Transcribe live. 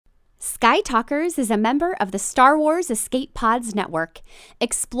Sky Talkers is a member of the Star Wars Escape Pods Network.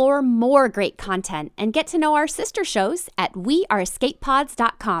 Explore more great content and get to know our sister shows at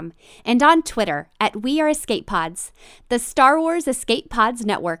weareescapepods.com and on Twitter at weareescapepods. The Star Wars Escape Pods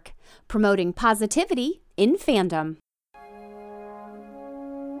Network, promoting positivity in fandom.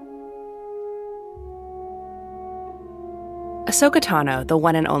 Ahsoka Tano, the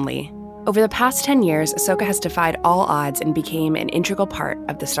one and only. Over the past 10 years, Ahsoka has defied all odds and became an integral part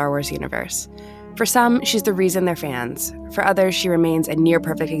of the Star Wars universe. For some, she's the reason they're fans. For others, she remains a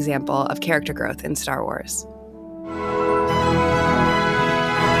near-perfect example of character growth in Star Wars.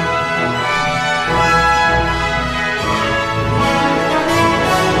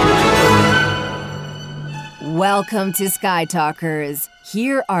 Welcome to Sky Talkers.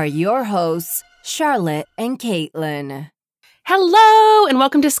 Here are your hosts, Charlotte and Caitlin. Hello, and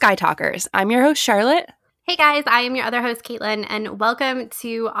welcome to Sky Talkers. I'm your host, Charlotte. Hey guys, I am your other host, Caitlin, and welcome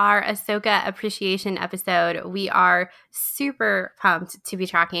to our Ahsoka Appreciation episode. We are super pumped to be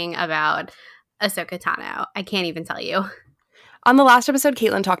talking about Ahsoka Tano. I can't even tell you. On the last episode,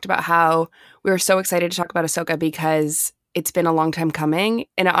 Caitlin talked about how we were so excited to talk about Ahsoka because it's been a long time coming,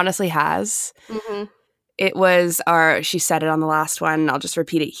 and it honestly has. Mm-hmm. It was she said it on the last one, I'll just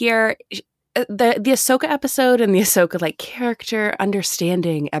repeat it here. The Ahsoka episode and the Ahsoka character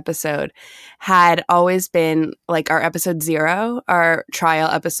understanding episode had always been our episode 0, our trial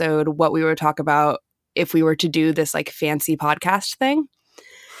episode, what we would talk about if we were to do this fancy podcast thing.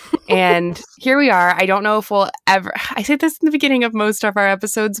 And here we are. I don't know if we'll ever, I say this in the beginning of most of our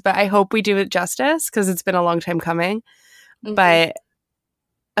episodes, but I hope we do it justice because it's been a long time coming. Mm-hmm. But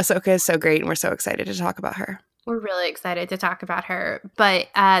Ahsoka is so great and we're so excited to talk about her. We're really excited to talk about her. But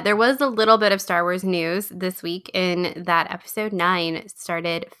there was a little bit of Star Wars news this week in that episode 9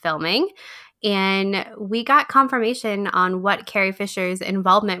 started filming. And we got confirmation on what Carrie Fisher's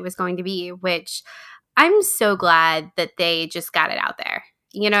involvement was going to be, which I'm so glad that they just got it out there.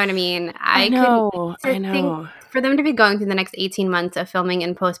 You know what I mean? I know. Think for them to be going through the next 18 months of filming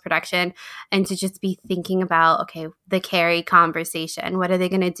and post-production and to just be thinking about, okay, the Carrie conversation, what are they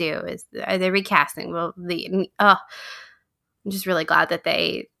going to do? Are they recasting? I'm just really glad that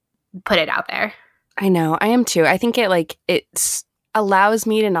they put it out there. I know. I am too. I think it allows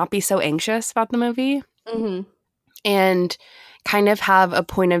me to not be so anxious about the movie. Mm-hmm. And kind of have a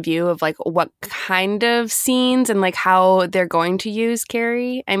point of view of what kind of scenes and how they're going to use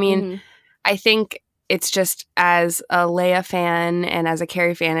Carrie. I mean, mm-hmm. I think it's just as a Leia fan and as a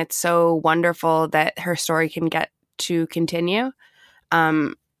Carrie fan, it's so wonderful that her story can get to continue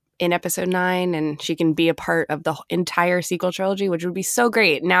in episode 9, and she can be a part of the entire sequel trilogy, which would be so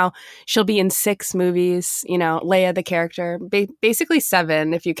great. Now she'll be in 6 movies, Leia the character, basically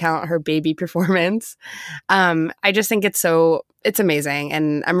 7 if you count her baby performance. I just think it's amazing,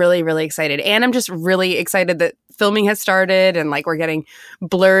 and I'm really, really excited. And I'm just really excited that filming has started, and we're getting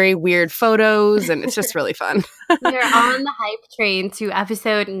blurry, weird photos, and it's just really fun. We're on the hype train to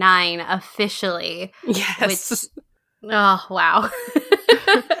episode 9 officially. Yes. Oh, wow.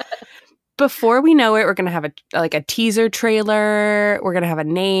 Before we know it, we're going to have a teaser trailer. We're going to have a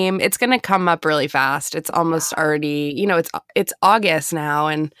name. It's going to come up really fast. It's almost already, it's August now,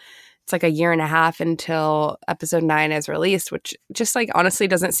 and it's a year and a half until episode 9 is released, which just honestly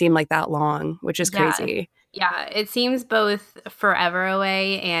doesn't seem like that long, which is crazy. Yeah, it seems both forever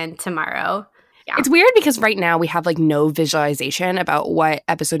away and tomorrow. Yeah. It's weird because right now we have no visualization about what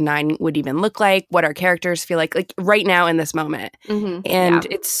episode 9 would even look like, what our characters feel like right now in this moment. Mm-hmm. And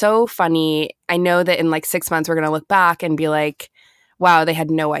it's so funny. I know that in 6 months we're going to look back and be wow, they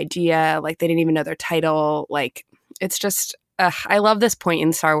had no idea. They didn't even know their title. It's just, I love this point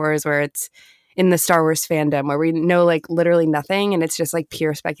in Star Wars where it's in the Star Wars fandom where we know literally nothing and it's just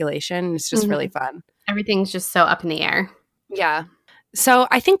pure speculation. It's just really fun. Everything's just so up in the air. Yeah. So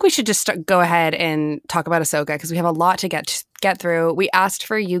I think we should just go ahead and talk about Ahsoka because we have a lot to get through. We asked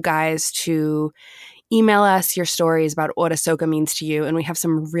for you guys to email us your stories about what Ahsoka means to you, and we have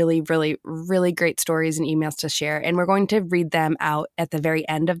some really, really, really great stories and emails to share, and we're going to read them out at the very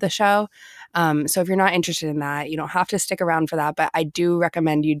end of the show. So if you're not interested in that, you don't have to stick around for that, but I do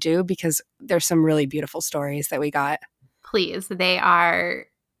recommend you do because there's some really beautiful stories that we got. Please, they're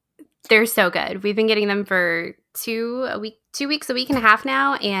so good. We've been getting them for 2 weeks, a week and a half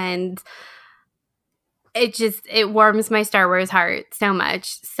now, and it warms my Star Wars heart so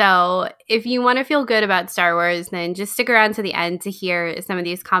much. So if you want to feel good about Star Wars, then just stick around to the end to hear some of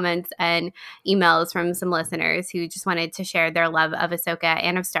these comments and emails from some listeners who just wanted to share their love of Ahsoka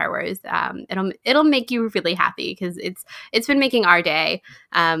and of Star Wars. It'll make you really happy because it's been making our day.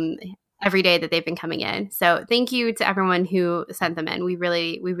 every day that they've been coming in. So thank you to everyone who sent them in. We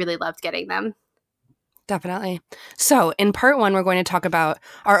really loved getting them. Definitely. So in part 1, we're going to talk about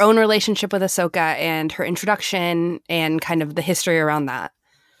our own relationship with Ahsoka and her introduction and kind of the history around that.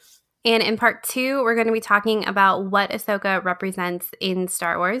 And in part 2, we're going to be talking about what Ahsoka represents in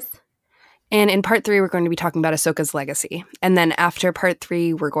Star Wars. And in part 3, we're going to be talking about Ahsoka's legacy. And then after part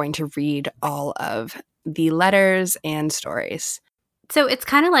 3, we're going to read all of the letters and stories. So it's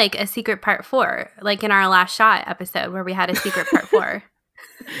kind of like a secret part 4, like in our last shot episode where we had a secret part 4.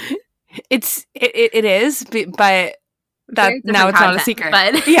 It is, but that now it's not a secret.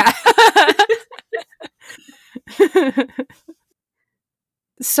 But yeah.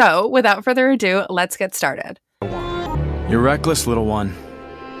 So, without further ado, let's get started. You're reckless, little one.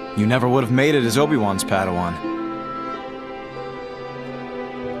 You never would have made it as Obi-Wan's Padawan.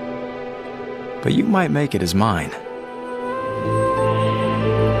 But you might make it as mine.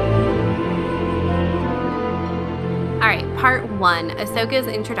 All right, part 1, Ahsoka's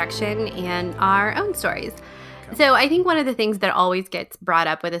introduction and our own stories. So I think one of the things that always gets brought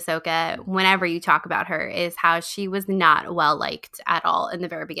up with Ahsoka whenever you talk about her is how she was not well liked at all in the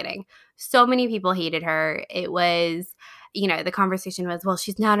very beginning. So many people hated her. It was, the conversation was, well,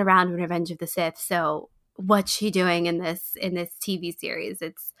 she's not around in Revenge of the Sith, so what's she doing in this TV series?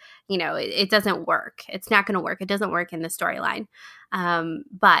 It's, it doesn't work. It's not going to work. It doesn't work in the storyline.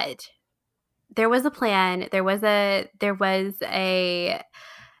 But there was a plan. There was a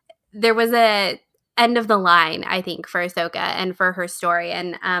end of the line, I think, for Ahsoka and for her story.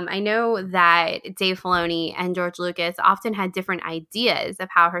 And I know that Dave Filoni and George Lucas often had different ideas of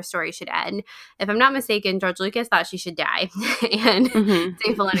how her story should end. If I'm not mistaken, George Lucas thought she should die. And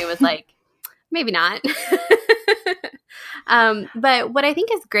Dave Filoni was like, maybe not. But what I think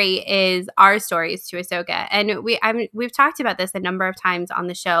is great is our stories to Ahsoka. And we've talked about this a number of times on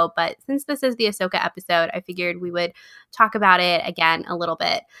the show, but since this is the Ahsoka episode, I figured we would talk about it again a little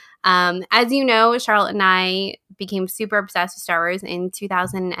bit. As you know, Charlotte and I became super obsessed with Star Wars in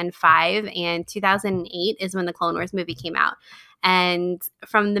 2005, and 2008 is when the Clone Wars movie came out. And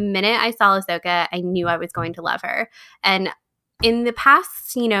from the minute I saw Ahsoka, I knew I was going to love her. And in the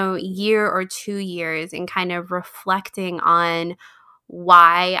past, year or 2 years, and kind of reflecting on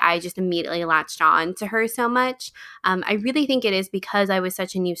why I just immediately latched on to her so much, I really think it is because I was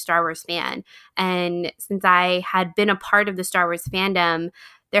such a new Star Wars fan. And since I had been a part of the Star Wars fandom,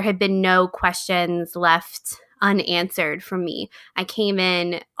 there had been no questions left unanswered from me. I came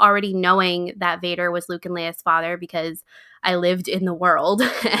in already knowing that Vader was Luke and Leia's father because I lived in the world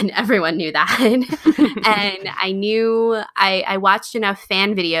and everyone knew that. And I knew I watched enough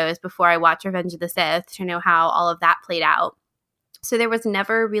fan videos before I watched Revenge of the Sith to know how all of that played out. So there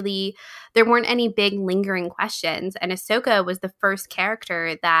weren't any big lingering questions. And Ahsoka was the first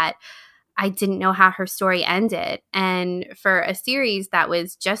character that I didn't know how her story ended. And for a series that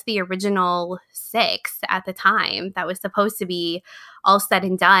was just the original 6 at the time, that was supposed to be all said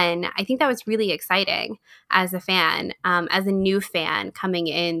and done, I think that was really exciting as a fan, as a new fan coming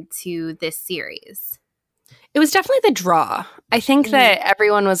into this series. It was definitely the draw. I think that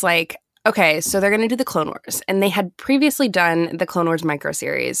everyone was like, okay, so they're going to do the Clone Wars. And they had previously done the Clone Wars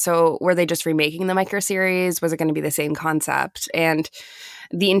micro-series. So were they just remaking the micro-series? Was it going to be the same concept? And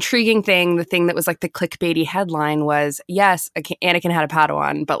the intriguing thing, the thing that was like the clickbaity headline was, yes, Anakin had a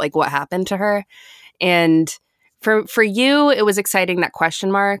Padawan, but like what happened to her? And for you, it was exciting, that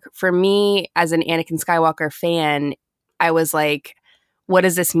question mark. For me, as an Anakin Skywalker fan, I was like, what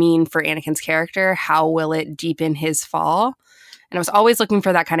does this mean for Anakin's character? How will it deepen his fall? And I was always looking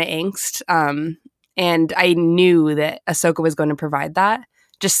for that kind of angst. And I knew that Ahsoka was going to provide that.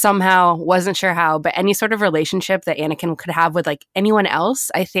 Just somehow, wasn't sure how, but any sort of relationship that Anakin could have with like anyone else,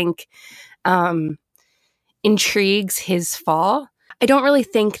 I think intrigues his fall. I don't really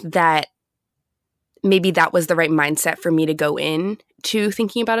think that maybe that was the right mindset for me to go in to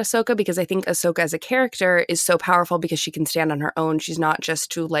thinking about Ahsoka, because I think Ahsoka as a character is so powerful because she can stand on her own. She's not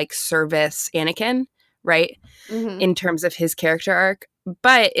just to like service Anakin, right? In terms of his character arc.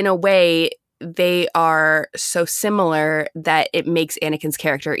 But in a way, they are so similar that it makes Anakin's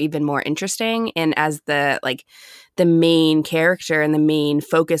character even more interesting. And as the main character and the main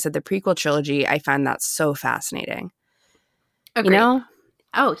focus of the prequel trilogy, I find that so fascinating. Agreed.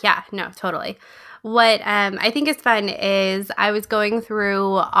 Oh, yeah. No, totally. What I think is fun is I was going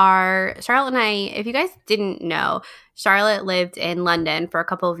through Charlotte and I, if you guys didn't know, Charlotte lived in London for a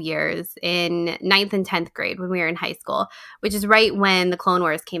couple of years in 9th and 10th grade when we were in high school, which is right when the Clone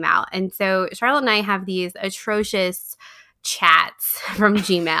Wars came out. And so Charlotte and I have these atrocious chats from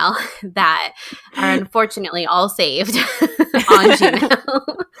Gmail that are unfortunately all saved on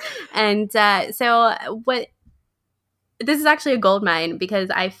Gmail. And so this is actually a goldmine because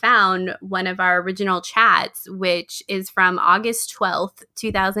I found one of our original chats, which is from August 12th,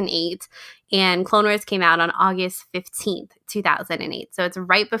 2008. And Clone Wars came out on August 15th, 2008. So it's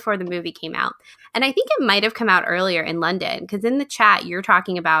right before the movie came out. And I think it might have come out earlier in London because in the chat, you're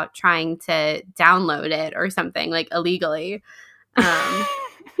talking about trying to download it or something like illegally.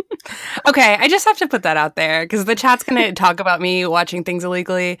 Okay, I just have to put that out there because the chat's going to talk about me watching things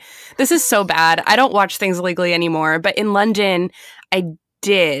illegally. This is so bad. I don't watch things illegally anymore. But in London, I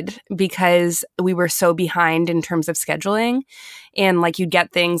did because we were so behind in terms of scheduling. And like you'd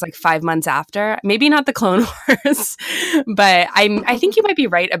get things like 5 months after. Maybe not the Clone Wars, but I think you might be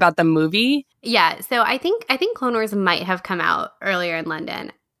right about the movie. Yeah, so I think Clone Wars might have come out earlier in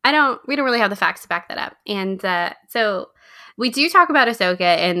London. We don't really have the facts to back that up. And so we do talk about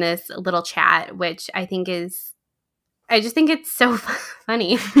Ahsoka in this little chat, which I just think it's so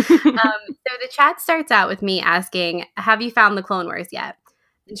funny. So the chat starts out with me asking, have you found the Clone Wars yet?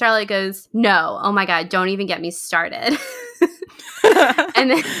 And Charlotte goes, no. Oh my God, don't even get me started. And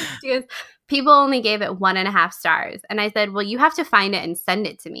then she goes, people only gave it 1.5 stars. And I said, well, you have to find it and send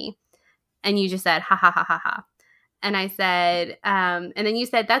it to me. And you just said, ha, ha, ha, ha, ha. And I said, and then you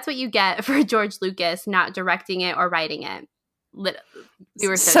said, that's what you get for George Lucas not directing it or writing it. We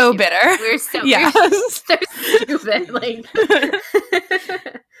were so bitter. We were so stupid. Like,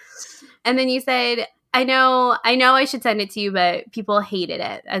 and then you said, I know I should send it to you, but people hated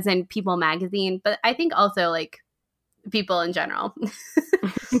it, as in People magazine. But I think also like people in general.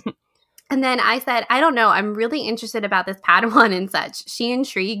 And then I said, I don't know. I'm really interested about this Padawan and such. She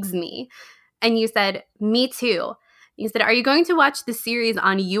intrigues me. And you said, me too. You said, are you going to watch the series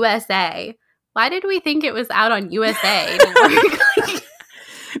on USA? Why did we think it was out on USA?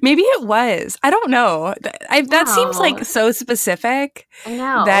 Maybe it was. I don't know. That seems like so specific. I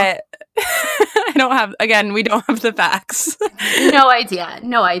know. That I don't have, again, we don't have the facts. No idea.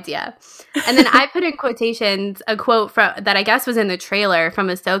 And then I put in quotations a quote that I guess was in the trailer from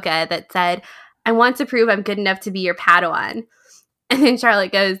Ahsoka that said, I want to prove I'm good enough to be your Padawan. And then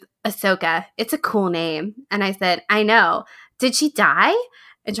Charlotte goes, Ahsoka, it's a cool name. And I said, I know. Did she die?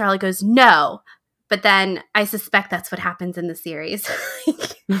 And Charlotte goes, no. But then I suspect that's what happens in the series.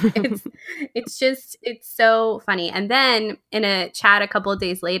 It's so funny. And then in a chat a couple of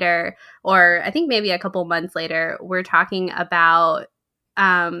days later, or I think maybe a couple months later, we're talking about,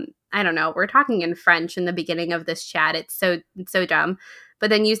 I don't know, we're talking in French in the beginning of this chat. It's so dumb.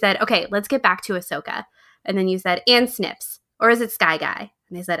 But then you said, okay, let's get back to Ahsoka. And then you said, and Snips. Or is it Sky Guy?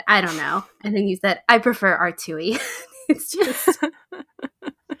 And I said, I don't know. And then you said, I prefer Artui. It's just...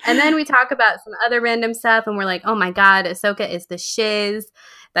 And then we talk about some other random stuff, and we're like, oh my God, Ahsoka is the shiz.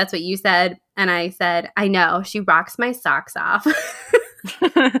 That's what you said. And I said, I know. She rocks my socks off.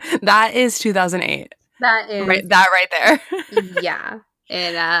 That is 2008. That is. That right there. Yeah.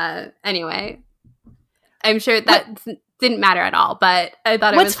 And anyway, I'm sure that didn't matter at all, but I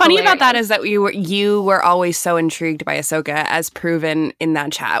thought it was What's funny hilarious. about that is that you were always so intrigued by Ahsoka, as proven in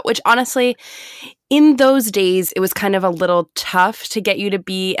that chat, which honestly, in those days, it was kind of a little tough to get you to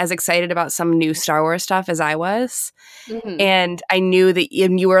be as excited about some new Star Wars stuff as I was. Mm-hmm. And I knew that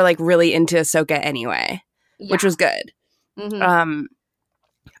you were like really into Ahsoka anyway, which was good. Mm-hmm.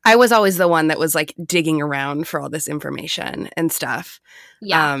 I was always the one that was like digging around for all this information and stuff.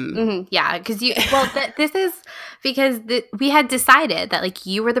 Yeah. Yeah. Because this is because we had decided that like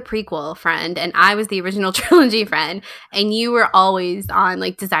you were the prequel friend and I was the original trilogy friend. And you were always on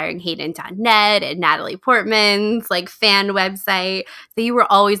like DesiringHayden.net and Natalie Portman's like fan website. So you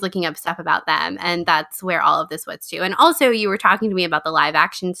were always looking up stuff about them. And that's where all of this was too. And also you were talking to me about the live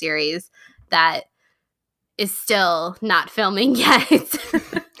action series that is still not filming yet.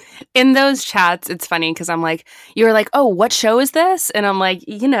 In those chats, it's funny because I'm like, you were like, oh, what show is this? And I'm like,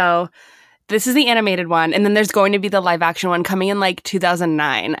 this is the animated one. And then there's going to be the live action one coming in like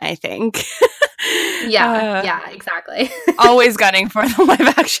 2009, I think. Yeah, exactly. Always gunning for the live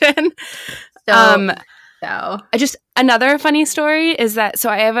action. So another funny story is that, so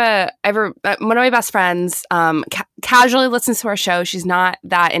I have one of my best friends casually listens to our show. She's not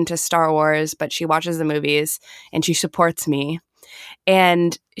that into Star Wars, but she watches the movies and she supports me.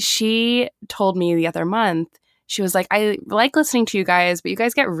 And she told me the other month, she was like, I like listening to you guys, but you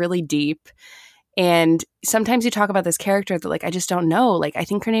guys get really deep. And sometimes you talk about this character that like, I just don't know. Like, I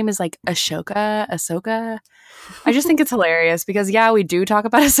think her name is like Ahsoka. I just think it's hilarious because we do talk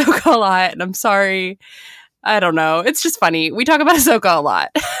about Ahsoka a lot. And I'm sorry. I don't know. It's just funny. We talk about Ahsoka a lot.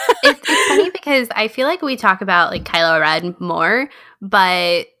 It's funny because I feel like we talk about like Kylo Ren more,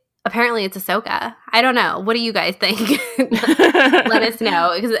 but apparently it's Ahsoka. I don't know. What do you guys think? Let us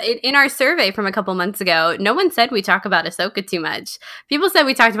know. Because in our survey from a couple months ago, no one said we talk about Ahsoka too much. People said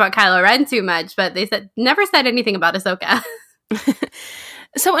we talked about Kylo Ren too much, but they never said anything about Ahsoka.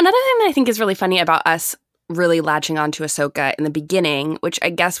 So another thing that I think is really funny about us really latching onto Ahsoka in the beginning, which I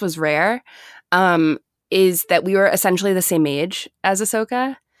guess was rare, is that we were essentially the same age as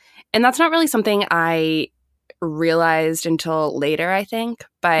Ahsoka. And that's not really something I realized until later, I think.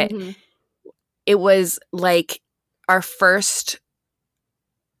 But it was like our first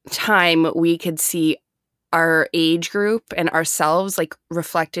time we could see our age group and ourselves like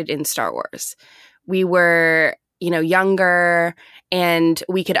reflected in Star Wars. We were, younger, and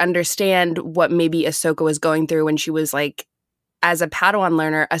we could understand what maybe Ahsoka was going through when she was like, as a Padawan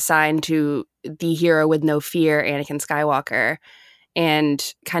learner, assigned to the hero with no fear, Anakin Skywalker,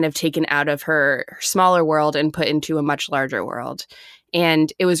 and kind of taken out of her smaller world and put into a much larger world.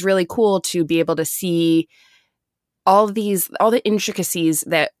 And it was really cool to be able to see all the intricacies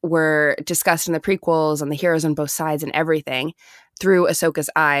that were discussed in the prequels and the heroes on both sides and everything through Ahsoka's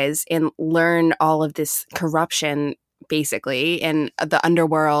eyes, and learn all of this corruption, basically, and the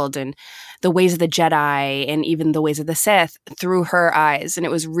underworld and the ways of the Jedi and even the ways of the Sith through her eyes. And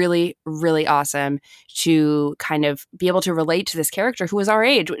it was really, really awesome to kind of be able to relate to this character who was our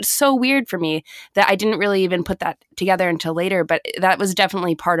age. It was so weird for me that I didn't really even put that together until later, but that was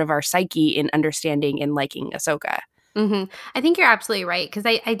definitely part of our psyche in understanding and liking Ahsoka. I think you're absolutely right, because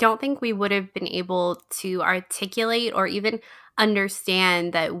I don't think we would have been able to articulate or even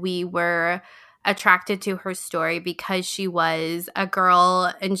understand that we were attracted to her story because she was a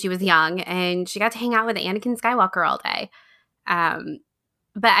girl and she was young and she got to hang out with Anakin Skywalker all day.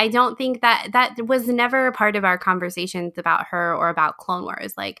 But I don't think that was never a part of our conversations about her or about Clone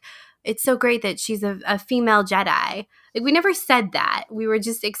Wars. Like, it's so great that she's a female Jedi. Like, we never said that. We were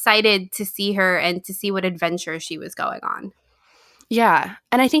just excited to see her and to see what adventure she was going on. Yeah.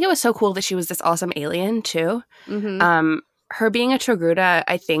 And I think it was so cool that she was this awesome alien, too. Her being a Togruta,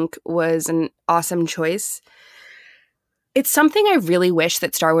 I think, was an awesome choice. It's something I really wish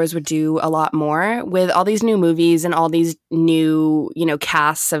that Star Wars would do a lot more with all these new movies and all these new,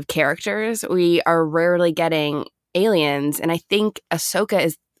 casts of characters. We are rarely getting aliens. And I think Ahsoka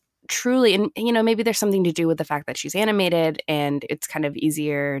is truly, and maybe there's something to do with the fact that she's animated and it's kind of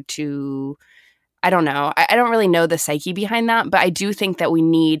easier to, I don't know. I don't really know the psyche behind that, but I do think that we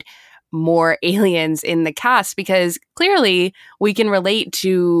need more aliens in the cast because clearly we can relate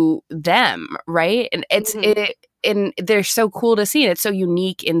to them, right? And and they're so cool to see. And it's so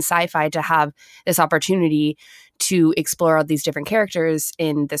unique in sci-fi to have this opportunity to explore all these different characters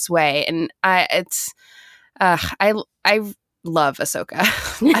in this way. And I love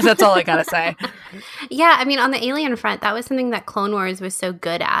Ahsoka. That's all I gotta say. Yeah, I mean, on the alien front, that was something that Clone Wars was so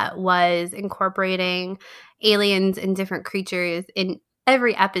good at, was incorporating aliens and different creatures in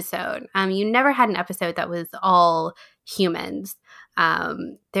every episode. You never had an episode that was all humans.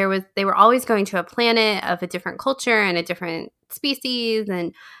 They were always going to a planet of a different culture and a different species,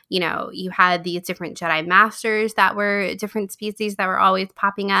 and you had these different Jedi masters that were different species that were always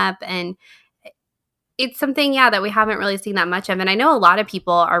popping up, and it's something, that we haven't really seen that much of. And I know a lot of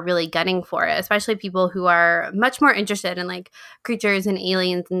people are really gunning for it, especially people who are much more interested in like creatures and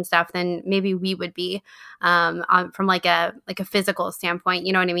aliens and stuff than maybe we would be from like a physical standpoint.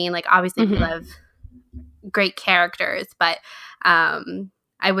 You know what I mean? Like, obviously we love great characters, but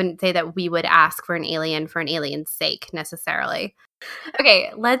I wouldn't say that we would ask for an alien for an alien's sake necessarily.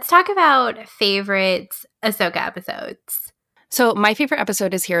 Okay, let's talk about favorite Ahsoka episodes. So my favorite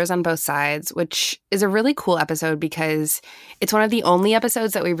episode is Heroes on Both Sides, which is a really cool episode because it's one of the only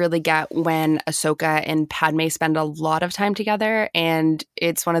episodes that we really get when Ahsoka and Padme spend a lot of time together. And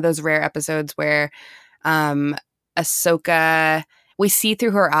it's one of those rare episodes where Ahsoka, we see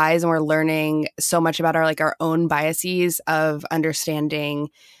through her eyes and we're learning so much about our own biases of understanding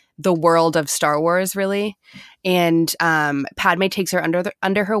the world of Star Wars, really. And Padme takes her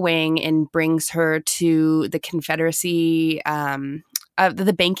under her wing and brings her to the Confederacy,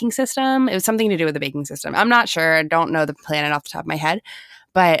 the banking system. It was something to do with the banking system. I'm not sure. I don't know the planet off the top of my head.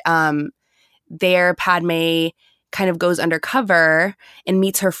 But there, Padme kind of goes undercover and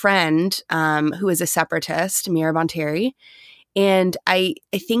meets her friend, who is a separatist, Mira Bonteri. And I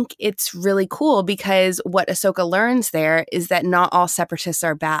think it's really cool because what Ahsoka learns there is that not all separatists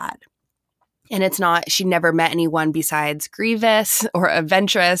are bad. And it's not, she never met anyone besides Grievous or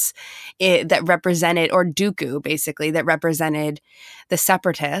Ventress that represented, or Dooku basically, that represented the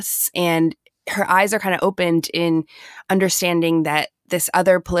separatists. And her eyes are kind of opened in understanding that this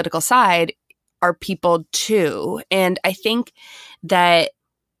other political side are people too. And I think that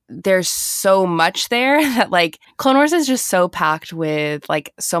there's so much there that like Clone Wars is just so packed with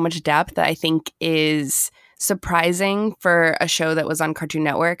like so much depth that I think is surprising for a show that was on Cartoon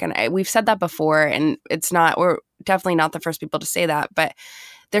Network. And we've said that before, and we're definitely not the first people to say that, but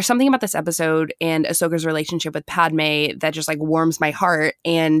there's something about this episode and Ahsoka's relationship with Padme that just like warms my heart,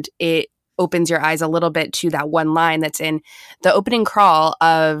 and it opens your eyes a little bit to that one line that's in the opening crawl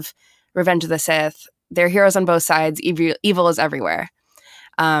of Revenge of the Sith. They're heroes on both sides. Evil is everywhere.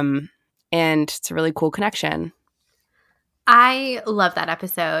 And it's a really cool connection. I love that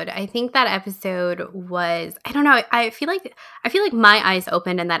episode. I think that episode was, I don't know, I feel like my eyes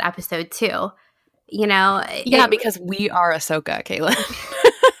opened in that episode too. You know? Yeah, because we are Ahsoka, Caitlin.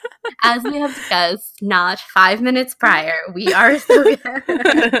 As we have discussed, not 5 minutes prior, we are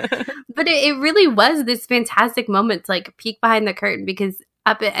Ahsoka. But it really was this fantastic moment to like peek behind the curtain, because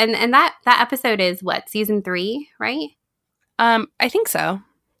that episode is what, season 3, right? I think so.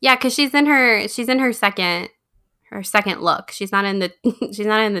 Yeah, because she's in her second look. She's not in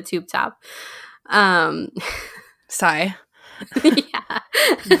the tube top. Sigh. Yeah.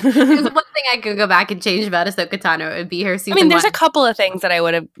 There's one thing I could go back and change about Ahsoka Tano. It would be her season 1. There's a couple of things that I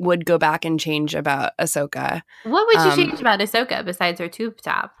would go back and change about Ahsoka. What would you change about Ahsoka besides her tube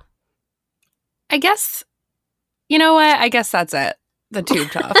top? I guess, you know what? I guess that's it. The tube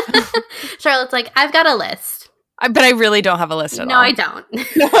top. Charlotte's like, I've got a list. But I really don't have a list at all. No, I don't.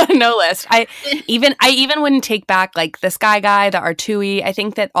 No list. I even wouldn't take back like the Sky Guy, the R2-y. I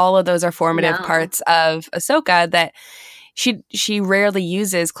think that all of those are formative parts of Ahsoka that she rarely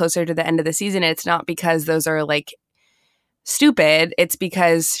uses closer to the end of the season. It's not because those are like stupid. It's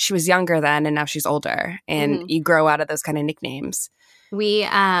because she was younger then and now she's older, and you grow out of those kind of nicknames.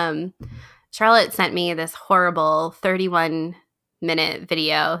 Charlotte sent me this horrible 31-minute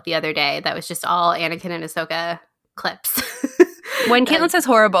video the other day that was just all Anakin and Ahsoka clips. When Caitlin says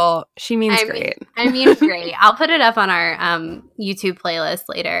horrible, she means great. I mean great. I'll put it up on our YouTube playlist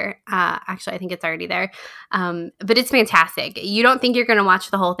later. Actually, I think it's already there. But it's fantastic. You don't think you're going to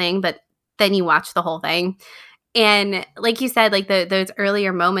watch the whole thing, but then you watch the whole thing. And like you said, like those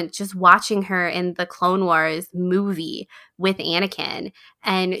earlier moments, just watching her in the Clone Wars movie with Anakin,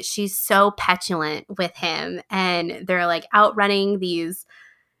 and she's so petulant with him, and they're like outrunning these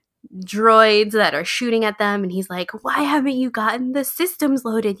droids that are shooting at them, and he's like, why haven't you gotten the systems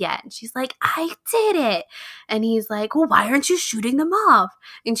loaded yet? And she's like, I did it. And he's like, well, why aren't you shooting them off?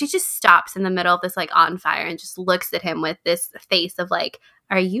 And she just stops in the middle of this like on fire and just looks at him with this face of like,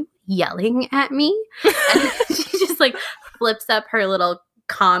 are you yelling at me? And she just like flips up her little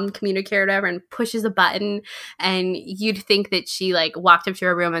comm communicator or whatever and pushes a button, and you'd think that she like walked up to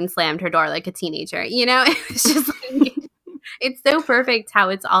her room and slammed her door like a teenager, you know? It's just like, it's so perfect how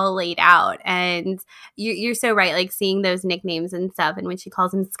it's all laid out. And you're so right, like seeing those nicknames and stuff, and when she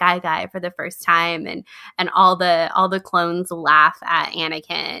calls him Sky Guy for the first time, and all the clones laugh at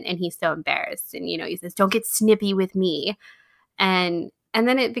Anakin, and he's so embarrassed, and you know, he says, don't get snippy with me, and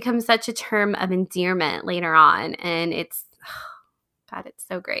then it becomes such a term of endearment later on, and it's God, it's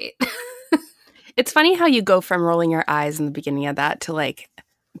so great. It's funny how you go from rolling your eyes in the beginning of that to like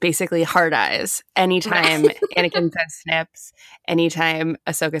basically hard eyes anytime Anakin says snips, anytime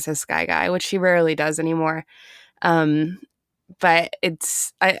Ahsoka says Sky Guy, which she rarely does anymore. But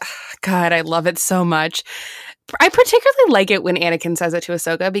I love it so much. I particularly like it when Anakin says it to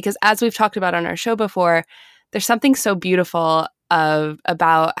Ahsoka, because as we've talked about on our show before, there's something so beautiful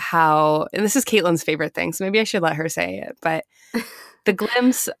about how, and this is Caitlin's favorite thing, so maybe I should let her say it, but the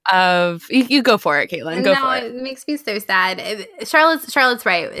glimpse of you go for it, Caitlin. Go for it. It makes me so sad. Charlotte's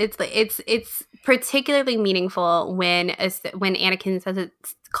right. It's particularly meaningful when Anakin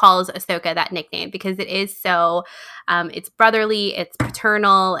calls Ahsoka that nickname, because it is so it's brotherly, it's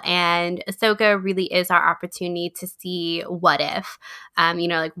paternal, and Ahsoka really is our opportunity to see what if,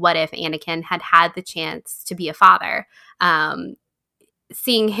 like what if Anakin had the chance to be a father.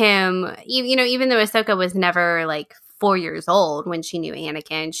 Seeing him, even though Ahsoka was never like 4 years old when she knew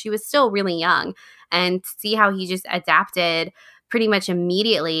Anakin, she was still really young, and to see how he just adapted pretty much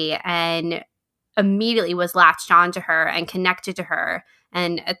immediately, and immediately was latched onto her and connected to her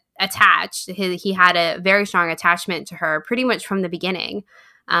and attached. He had a very strong attachment to her pretty much from the beginning.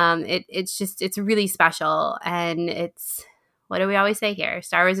 It's really special, and it's, what do we always say here?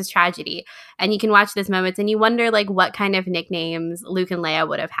 Star Wars is tragedy. And you can watch those moments and you wonder like what kind of nicknames Luke and Leia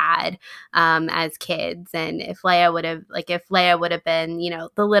would have had as kids. And if Leia would have been,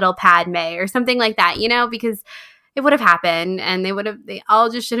 the little Padme or something like that, because it would have happened, and they all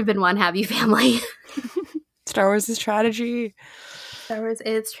just should have been one happy family. Star Wars is tragedy. Star Wars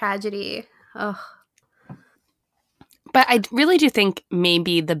is tragedy. Ugh. But I really do think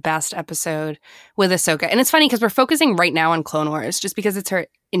maybe the best episode with Ahsoka, and it's funny because we're focusing right now on Clone Wars just because it's her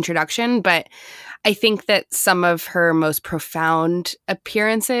introduction, but I think that some of her most profound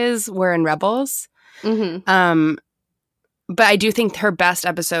appearances were in Rebels. Mm-hmm. But I do think her best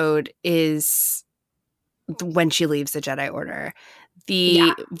episode is when she leaves the Jedi Order.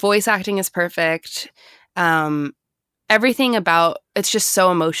 The voice acting is perfect. Everything about it's just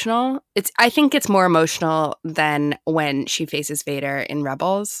so emotional. I think it's more emotional than when she faces Vader in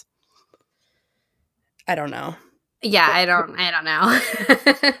Rebels. I don't know. Yeah, I don't know.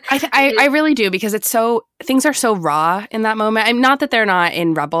 I really do, because it's so things are so raw in that moment. I'm not that they're not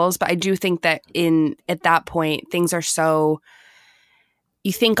in Rebels, but I do think that at that point things are so.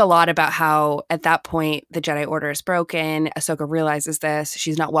 You think a lot about how at that point the Jedi Order is broken. Ahsoka realizes this.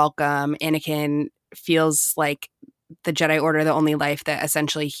 She's not welcome. Anakin feels like the Jedi Order, the only life that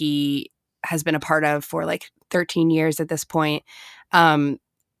essentially he has been a part of for like 13 years at this point,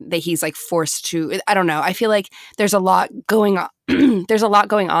 that he's like forced to, I don't know. I feel like there's a lot going on. There's a lot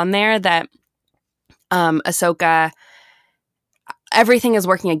going on there that Ahsoka, everything is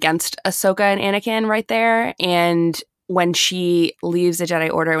working against Ahsoka and Anakin right there. And when she leaves the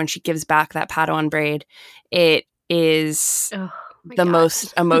Jedi Order, when she gives back that Padawan braid, it is the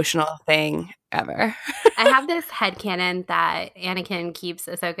most emotional thing ever. I have this headcanon that Anakin keeps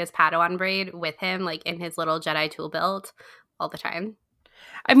Ahsoka's Padawan braid with him, like in his little Jedi tool belt all the time.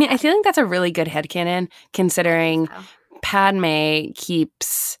 I mean, I feel like that's a really good headcanon, considering Padme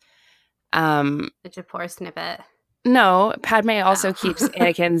keeps the Japor snippet. No, Padme also keeps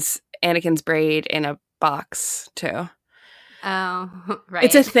Anakin's braid in a box too. Oh, right.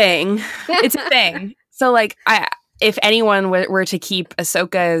 It's a thing. It's a thing. So, like, if anyone were to keep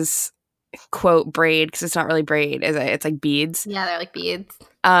Ahsoka's quote braid, because it's not really braid, is it? It's like beads. Yeah, they're like beads.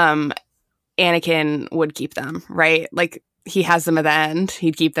 Anakin would keep them, right? Like, he has them at the end.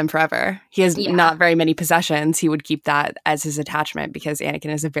 He'd keep them forever. He has not very many possessions. He would keep that as his attachment because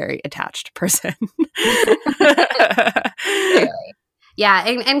Anakin is a very attached person. Really. Yeah,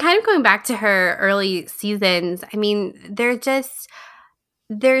 and kind of going back to her early seasons, I mean,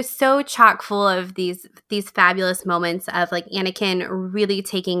 they're so chock full of these fabulous moments of like Anakin really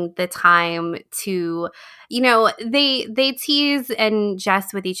taking the time to, you know, they tease and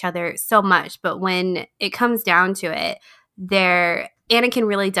jest with each other so much, but when it comes down to it, Anakin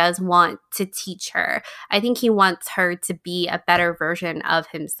really does want to teach her. I think he wants her to be a better version of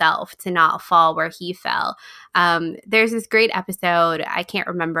himself, to not fall where he fell. There's this great episode. I can't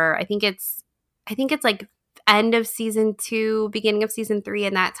remember. I think it's like end of season 2, beginning of season 3,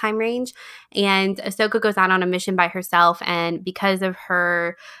 in that time range. And Ahsoka goes out on a mission by herself, and because of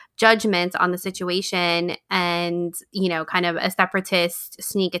her judgment on the situation and, you know, kind of a separatist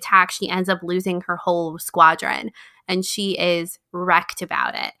sneak attack, she ends up losing her whole squadron, and she is wrecked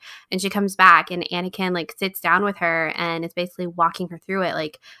about it. And she comes back, and Anakin like sits down with her and is basically walking her through it,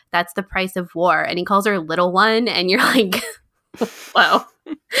 like, that's the price of war. And he calls her little one, and you're like, whoa.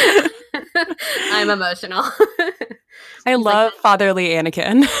 I'm emotional. I love fatherly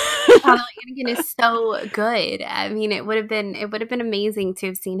Anakin. Fatherly Anakin is so good. I mean, it would have been amazing to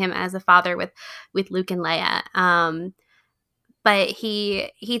have seen him as a father with Luke and Leia. But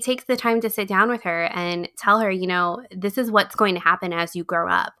he takes the time to sit down with her and tell her, you know, this is what's going to happen as you grow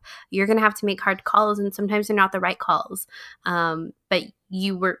up. You're going to have to make hard calls, and sometimes they're not the right calls. But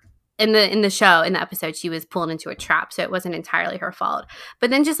you were in the episode, she was pulled into a trap, so it wasn't entirely her fault.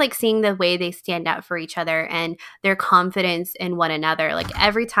 But then just like seeing the way they stand up for each other and their confidence in one another, like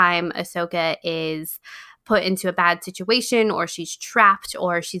every time Ahsoka is put into a bad situation, or she's trapped,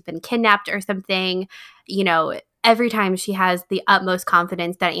 or she's been kidnapped or something, you know, every time she has the utmost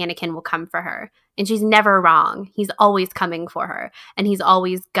confidence that Anakin will come for her. And she's never wrong. He's always coming for her, and he's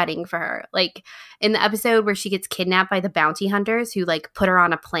always gutting for her. Like in the episode where she gets kidnapped by the bounty hunters who like put her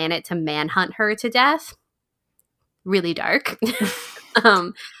on a planet to manhunt her to death. Really dark.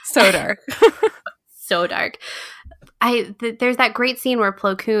 So dark. So dark. There's that great scene where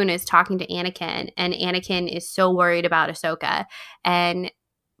Plo Koon is talking to Anakin, and Anakin is so worried about Ahsoka, and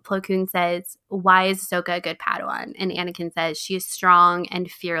Plo Koon says, why is Ahsoka a good Padawan? And Anakin says, she is strong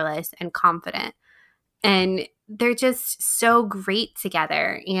and fearless and confident. And they're just so great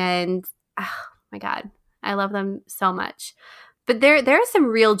together. And oh my God, I love them so much. But there are some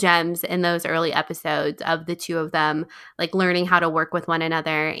real gems in those early episodes of the two of them, like learning how to work with one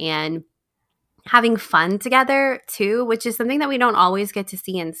another and having fun together too, which is something that we don't always get to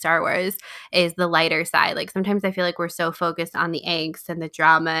see in Star Wars, is the lighter side. Like sometimes I feel like we're so focused on the angst and the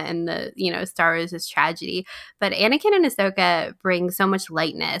drama and the, Star Wars is tragedy. But Anakin and Ahsoka bring so much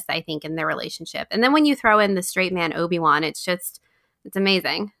lightness, I think, in their relationship. And then when you throw in the straight man Obi-Wan, it's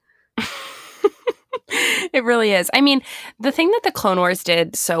amazing. It really is. I mean, the thing that the Clone Wars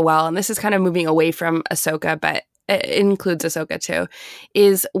did so well, and this is kind of moving away from Ahsoka, but it includes Ahsoka too,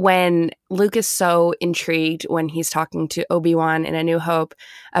 is when Luke is so intrigued when he's talking to Obi-Wan in A New Hope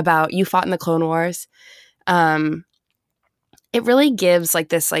about, you fought in the Clone Wars. It really gives like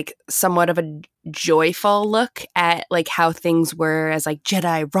this like somewhat of a joyful look at like how things were as like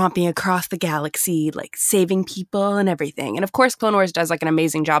Jedi romping across the galaxy, like saving people and everything. And of course, Clone Wars does like an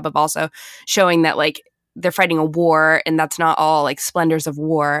amazing job of also showing that like they're fighting a war and that's not all like splendors of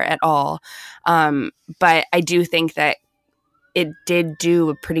war at all. But I do think that it did do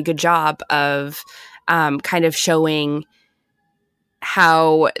a pretty good job of kind of showing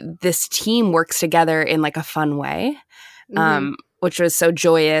how this team works together in like a fun way. Which was so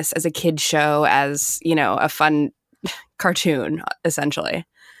joyous as a kid's show, as, a fun cartoon, essentially.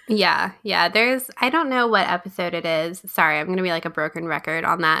 Yeah. I don't know what episode it is. Sorry, I'm going to be like a broken record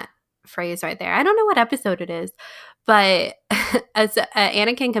on that phrase right there. I don't know what episode it is, but as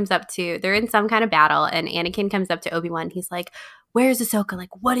Anakin comes up to, they're in some kind of battle, and Anakin comes up to Obi-Wan. He's like, where's Ahsoka?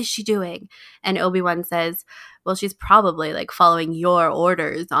 Like, what is she doing? And Obi-Wan says, well, she's probably like following your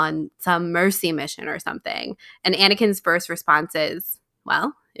orders on some mercy mission or something. And Anakin's first response is,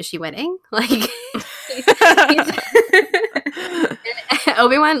 well, is she winning? Like,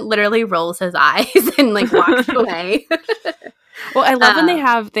 Obi-Wan literally rolls his eyes and like walks away. Well, I love when they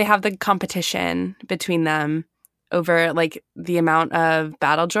have the competition between them over like the amount of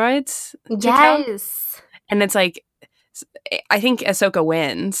battle droids. Yes. And it's like, I think Ahsoka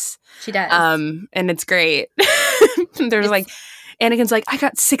wins. She does. And it's great. There's like, Anakin's like, I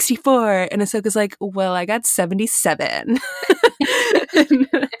got 64. And Ahsoka's like, well, I got 77.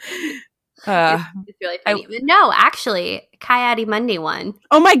 It's really funny. No, actually, Ki-Adi-Mundi won.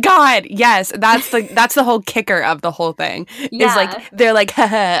 Oh my God! Yes, that's the whole kicker of the whole thing. Yeah. Is like they're like,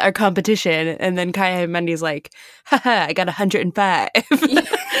 haha, our competition, and then Ki-Adi-Mundi's like, haha, I got 105.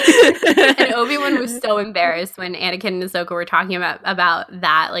 And Obi-Wan was so embarrassed when Anakin and Ahsoka were talking about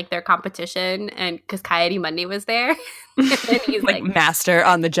that, like their competition, and because Ki-Adi-Mundi was there, and he's like master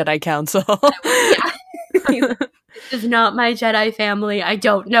on the Jedi Council. Yeah. He's like, this is not my Jedi family. I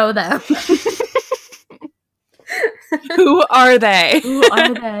don't know them. Who are they? Who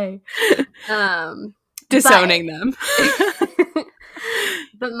are they? Disowning them.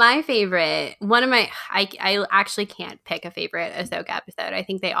 But my favorite, I actually can't pick a favorite Ahsoka episode. I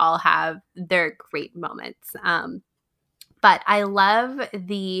think they all have their great moments. But I love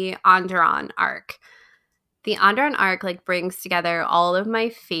the Onderon arc. The Onderon arc like brings together all of my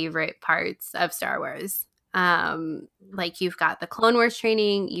favorite parts of Star Wars. Like you've got the Clone Wars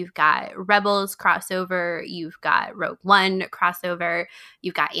training, you've got Rebels crossover, you've got Rogue One crossover,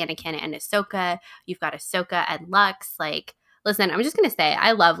 you've got Anakin and Ahsoka, you've got Ahsoka and Lux. Like, listen, I'm just gonna say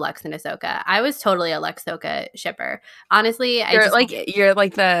I love Lux and Ahsoka. I was totally a Lux-Ahsoka shipper. Honestly, you're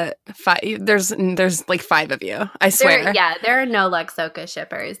like the five. There's like five of you. I swear. There are no Lux-Ahsoka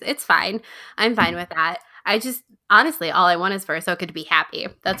shippers. It's fine. I'm fine with that. I just, honestly, all I want is for Ahsoka to be happy.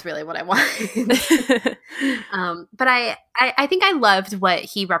 That's really what I want. But I think I loved what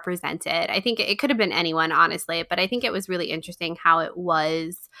he represented. I think it could have been anyone, honestly, but I think it was really interesting how it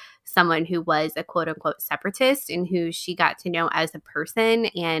was someone who was a quote-unquote separatist and who she got to know as a person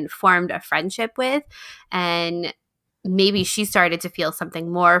and formed a friendship with. And maybe she started to feel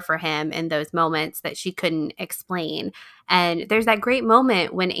something more for him in those moments that she couldn't explain. And there's that great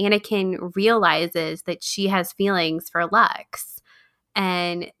moment when Anakin realizes that she has feelings for Lux.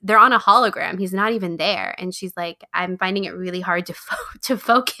 And they're on a hologram. He's not even there. And she's like, I'm finding it really hard to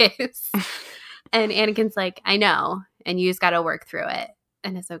focus. And Anakin's like, I know. And you just got to work through it.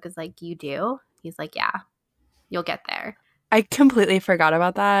 And Ahsoka's like, you do? He's like, yeah, you'll get there. I completely forgot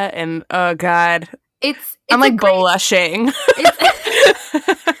about that. And oh God. I'm like blushing.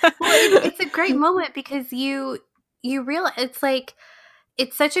 It's a great moment because you realize it's like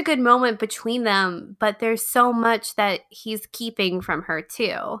it's such a good moment between them, but there's so much that he's keeping from her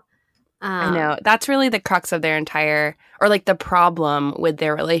too. I know. That's really the crux of their entire, or like the problem with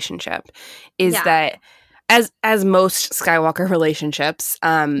their relationship is that as most Skywalker relationships,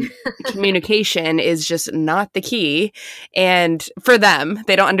 communication is just not the key. And for them,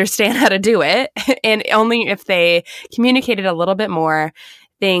 they don't understand how to do it. And only if they communicated a little bit more,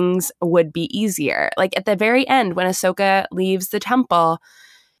 things would be easier. Like at the very end, when Ahsoka leaves the temple,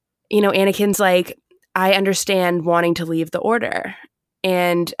 Anakin's like, I understand wanting to leave the Order.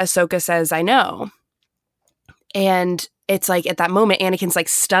 And Ahsoka says, I know. And it's like at that moment, Anakin's like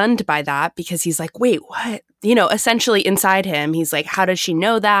stunned by that because he's like, wait, what? Essentially inside him, he's like, how does she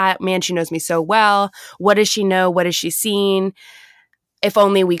know that? Man, she knows me so well. What does she know? What has she seen? If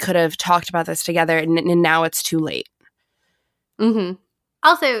only we could have talked about this together, and now it's too late. Mm-hmm.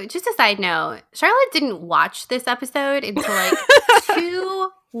 Also, just a side note, Charlotte didn't watch this episode until like 2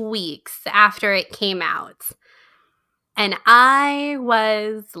 weeks after it came out. And I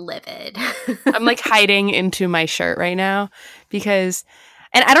was livid. I'm like hiding into my shirt right now because,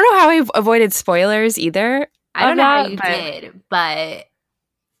 and I don't know how I've avoided spoilers either. I don't know how you did, but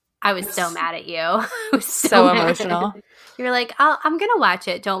I was so mad at you. I was so emotional. You were like, I'm going to watch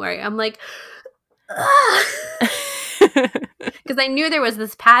it. Don't worry. I'm like, because I knew there was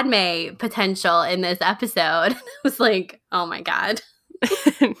this Padme potential in this episode. I was like, oh my God.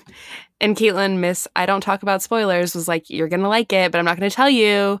 And Caitlin, Miss I don't talk about spoilers, was like, you're going to like it, but I'm not going to tell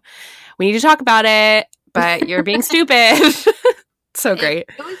you. We need to talk about it, but you're being stupid. So great.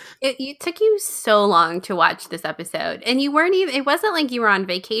 It took you so long to watch this episode. And you weren't even, it wasn't like you were on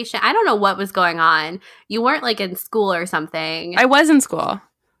vacation. I don't know what was going on. You weren't like in school or something. I was in school.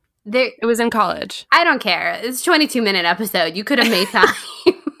 It was in college. I don't care. It's a 22-minute episode. You could have made time.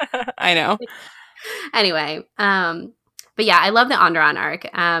 I know. Anyway, but yeah, I love the Onderon arc.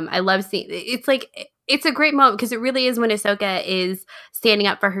 I love seeing, it's a great moment because it really is when Ahsoka is standing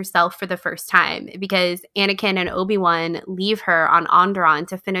up for herself for the first time, because Anakin and Obi-Wan leave her on Onderon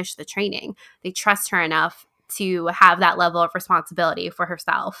to finish the training. They trust her enough to have that level of responsibility for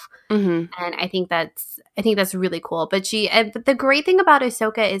herself. Mm-hmm. And I think that's really cool. But the great thing about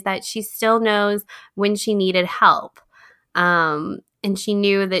Ahsoka is that she still knows when she needed help. And she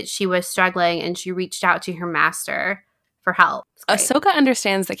knew that she was struggling, and she reached out to her master for help. Ahsoka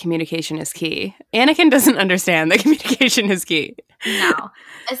understands that communication is key. Anakin doesn't understand that communication is key. No.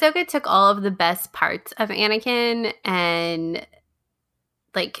 Ahsoka took all of the best parts of Anakin and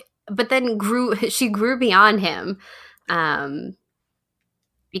but then she grew beyond him,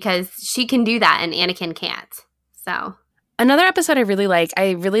 because she can do that and Anakin can't. So another episode I really like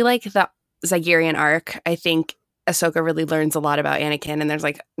the Zygerian arc. I think Ahsoka really learns a lot about Anakin, and there's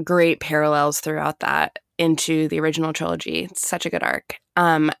like great parallels throughout that into the original trilogy. It's such a good arc.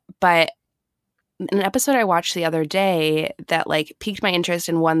 But an episode I watched the other day that like piqued my interest,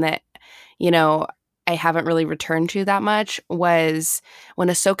 in one that, I haven't really returned to that much, was when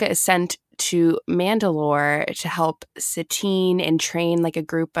Ahsoka is sent to Mandalore to help Satine and train like a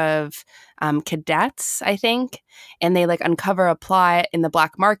group of cadets, I think. And they like uncover a plot in the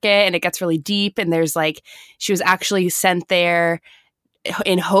black market, and it gets really deep. And there's like, she was actually sent there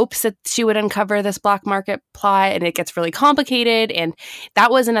in hopes that she would uncover this black market plot, and it gets really complicated. And that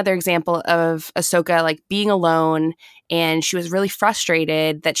was another example of Ahsoka like being alone, and she was really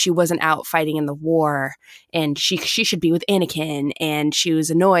frustrated that she wasn't out fighting in the war, and she should be with Anakin, and she was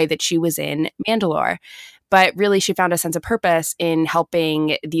annoyed that she was in Mandalore. But really, she found a sense of purpose in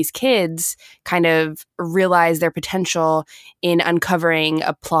helping these kids kind of realize their potential in uncovering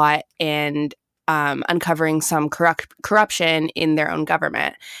a plot and uncovering some corruption in their own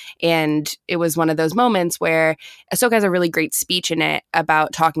government. And it was one of those moments where Ahsoka has a really great speech in it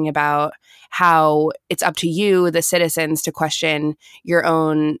about talking about how it's up to you, the citizens, to question your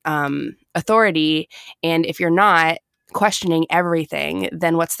own authority. And if you're not questioning everything,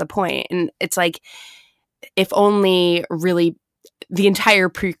 then what's the point? And it's like, if only really the entire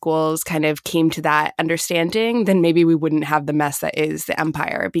prequels kind of came to that understanding, then maybe we wouldn't have the mess that is the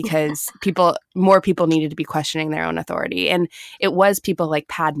Empire, because more people needed to be questioning their own authority. And it was people like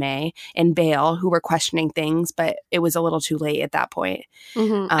Padme and Bail who were questioning things, but it was a little too late at that point.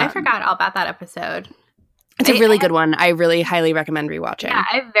 Mm-hmm. I forgot all about that episode. It's a really good one. I really highly recommend rewatching. Yeah,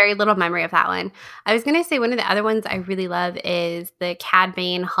 I have very little memory of that one. I was going to say one of the other ones I really love is the Cad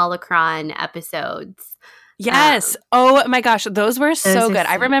Bane Holocron episodes. Yes. Oh my gosh. Those were so good.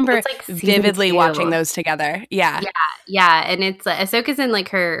 I remember vividly watching those together. Yeah. Yeah. And it's Ahsoka's in like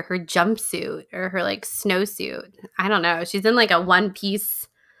her jumpsuit or her like snowsuit. I don't know. She's in like a one piece,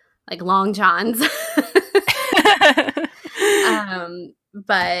 like long johns.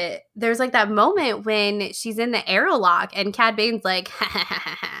 But there's like that moment when she's in the aerolock and Cad Bane's like,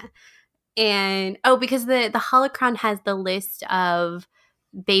 and because the holocron has the list of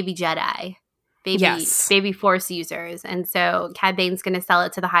baby Jedi. Baby Force users. And so Cad Bane's going to sell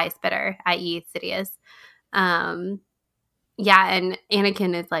it to the highest bidder, i.e. Sidious. And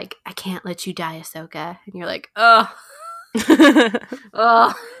Anakin is like, I can't let you die, Ahsoka. And you're like, oh.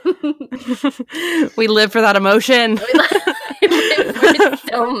 We live for that emotion. We live for it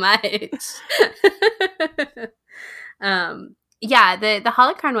so much. Yeah, the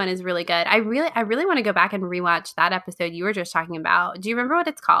Holocron one is really good. I really want to go back and rewatch that episode you were just talking about. Do you remember what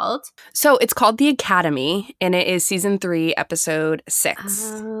it's called? So it's called The Academy, and it is season 3, episode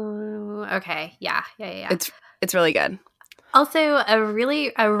 6. Oh, okay. Yeah. It's really good. Also,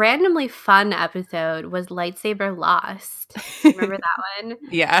 a randomly fun episode was Lightsaber Lost. Remember that one?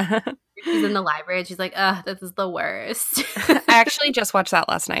 Yeah. She's in the library and she's like, "Ugh, this is the worst." I actually just watched that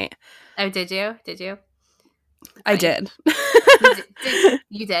last night. Oh, did you? I did.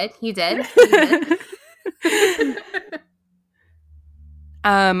 You did.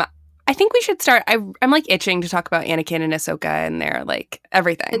 I think we should start. I'm like itching to talk about Anakin and Ahsoka and their like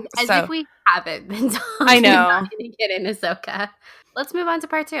everything. As if we haven't been talking I know. about Anakin and Ahsoka. Let's move on to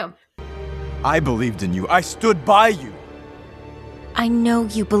part 2. I believed in you. I stood by you. I know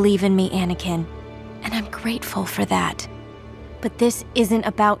you believe in me, Anakin, and I'm grateful for that. But this isn't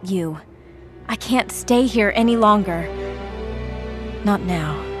about you. I can't stay here any longer. Not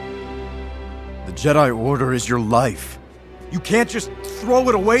now. The Jedi Order is your life. You can't just throw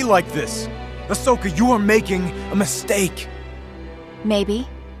it away like this. Ahsoka, you are making a mistake. Maybe.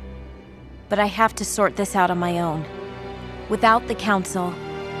 But I have to sort this out on my own. Without the Council.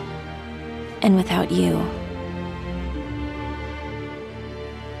 And without you.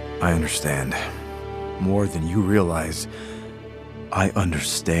 I understand. More than you realize, I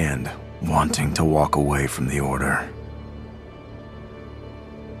understand wanting to walk away from the Order.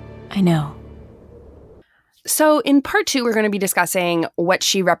 I know. So in part 2, we're going to be discussing what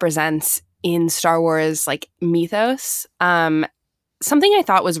she represents in Star Wars, like, mythos. Something I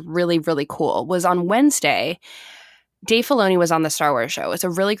thought was really, really cool was on Wednesday, Dave Filoni was on the Star Wars show. It's a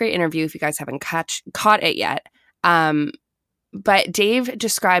really great interview if you guys haven't caught it yet. But Dave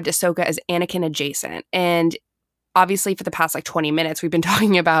described Ahsoka as Anakin adjacent. And obviously for the past like 20 minutes, we've been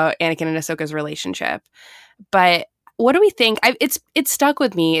talking about Anakin and Ahsoka's relationship. But what do we think? It's stuck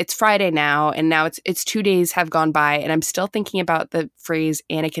with me. It's Friday now, and now it's 2 days have gone by, and I'm still thinking about the phrase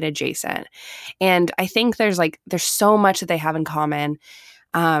Anakin adjacent. And I think there's so much that they have in common.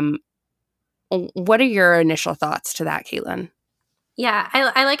 What are your initial thoughts to that, Caitlin? Yeah,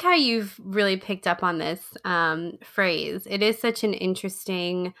 I like how you've really picked up on this phrase. It is such an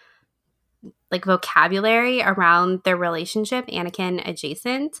interesting like vocabulary around their relationship, Anakin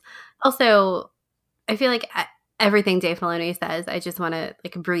adjacent. Also, I feel like everything Dave Filoni says, I just want to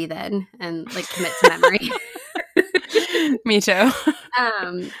like breathe in and like commit to memory. Me too.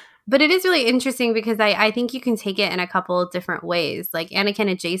 But it is really interesting because I think you can take it in a couple of different ways. Like Anakin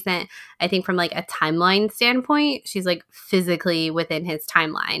adjacent, I think from like a timeline standpoint, she's like physically within his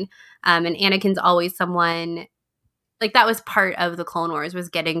timeline. And Anakin's always someone like that was part of the Clone Wars, was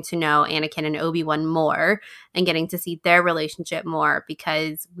getting to know Anakin and Obi-Wan more and getting to see their relationship more,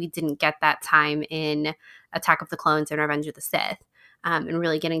 because we didn't get that time in Attack of the Clones and Revenge of the Sith. And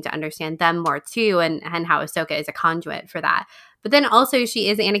really getting to understand them more too, and how Ahsoka is a conduit for that. But then also she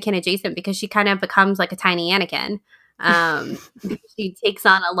is Anakin adjacent because she kind of becomes like a tiny Anakin. She takes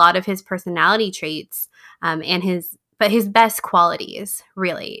on a lot of his personality traits and his best qualities,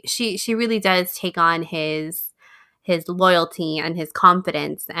 really. She really does take on his loyalty and his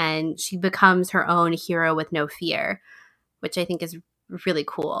confidence, and she becomes her own hero with no fear, which I think is really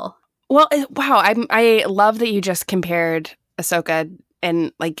cool. Well, wow, I love that you just compared Ahsoka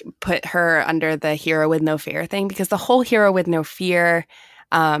and like put her under the hero with no fear thing, because the whole hero with no fear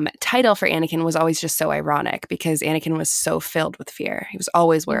title for Anakin was always just so ironic, because Anakin was so filled with fear. He was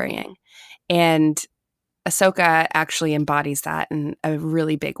always worrying. And Ahsoka actually embodies that in a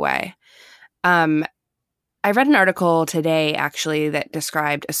really big way. I read an article today, actually, that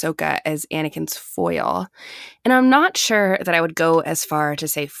described Ahsoka as Anakin's foil. And I'm not sure that I would go as far to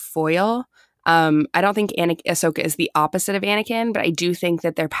say foil. I don't think Ahsoka is the opposite of Anakin, but I do think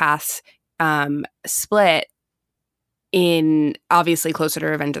that their paths split in obviously closer to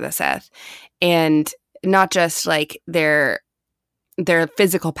Revenge of the Sith. And not just like their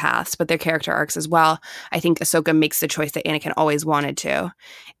physical paths, but their character arcs as well. I think Ahsoka makes the choice that Anakin always wanted to.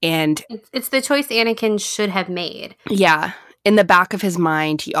 And it's the choice Anakin should have made. Yeah. In the back of his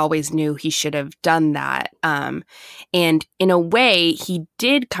mind, he always knew he should have done that. And in a way, he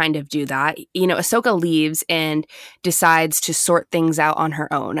did kind of do that. You know, Ahsoka leaves and decides to sort things out on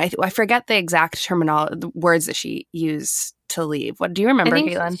her own. I forget the exact the words that she used to leave. What do you remember,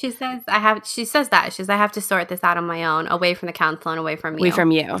 Caitlin? She says, I have to sort this out on my own, away from the council and away from you. Away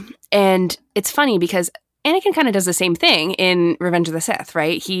from you. And it's funny because Anakin kind of does the same thing in Revenge of the Sith,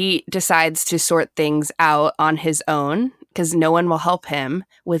 right? He decides to sort things out on his own because no one will help him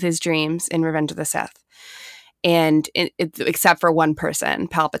with his dreams in Revenge of the Sith. except for one person,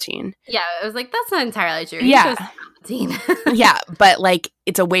 Palpatine. Yeah, it was like, that's not entirely true. Yeah. Palpatine. Yeah, but like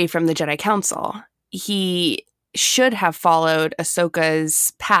it's away from the Jedi Council. He should have followed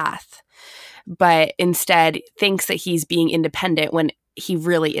Ahsoka's path, but instead thinks that he's being independent when he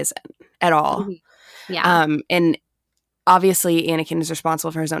really isn't at all. Mm-hmm. Yeah. And obviously Anakin is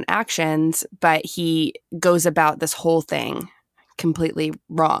responsible for his own actions, but he goes about this whole thing completely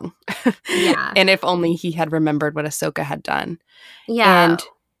wrong. Yeah. And if only he had remembered what Ahsoka had done. Yeah. And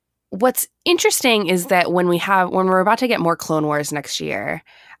what's interesting is that when we're about to get more Clone Wars next year,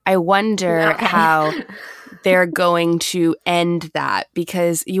 I wonder how they're going to end that,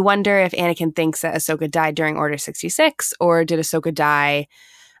 because you wonder if Anakin thinks that Ahsoka died during Order 66, or did Ahsoka die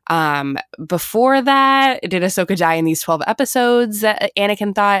before that? Did Ahsoka die in these 12 episodes that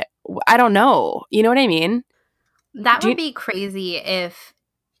Anakin thought? I don't know. You know what I mean? That would be crazy if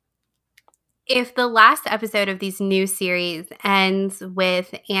the last episode of these new series ends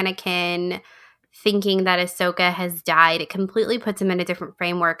with Anakin thinking that Ahsoka has died. It completely puts him in a different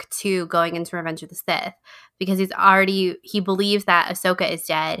framework to going into Revenge of the Sith, because he believes that Ahsoka is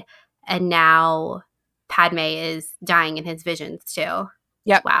dead, and now Padme is dying in his visions too.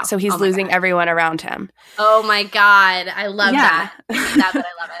 Yep. Wow. So he's losing everyone around him. Oh my God. I love that. I hate that, but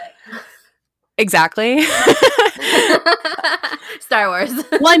I love it. Exactly. Star Wars.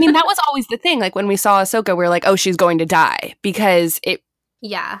 Well, I mean, that was always the thing. Like when we saw Ahsoka, we were like, oh, she's going to die, because it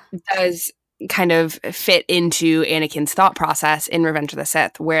does kind of fit into Anakin's thought process in Revenge of the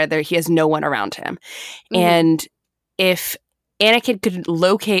Sith, where he has no one around him. Mm-hmm. And if Anakin could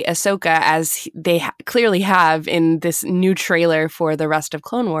locate Ahsoka, as they clearly have in this new trailer for the rest of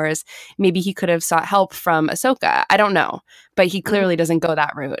Clone Wars, maybe he could have sought help from Ahsoka. I don't know. But he clearly doesn't go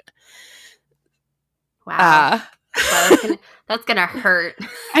that route. Wow. That's gonna hurt.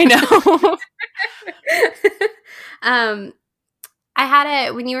 I know. I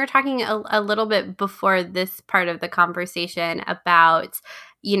had when you were talking a little bit before this part of the conversation about,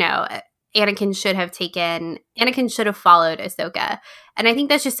 Anakin should have followed Ahsoka. And I think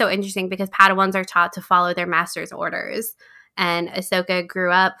that's just so interesting, because Padawans are taught to follow their master's orders. And Ahsoka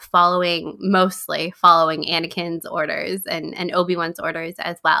grew up mostly following Anakin's orders and Obi-Wan's orders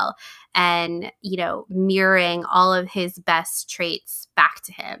as well. And, mirroring all of his best traits back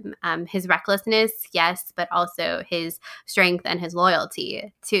to him. His recklessness, yes, but also his strength and his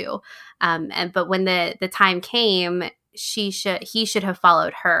loyalty too. But when the time came, he should have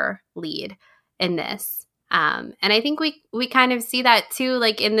followed her lead in this. And I think we kind of see that too,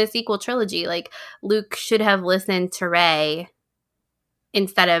 like in the sequel trilogy. Like Luke should have listened to Rey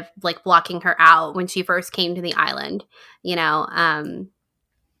instead of like blocking her out when she first came to the island.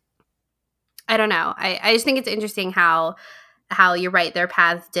 I don't know. I just think it's interesting how you're right, their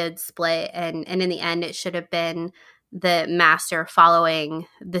paths did split, and in the end it should have been the master following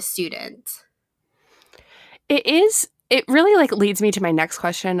the student. It really like leads me to my next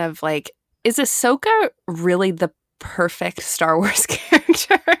question of like, is Ahsoka really the perfect Star Wars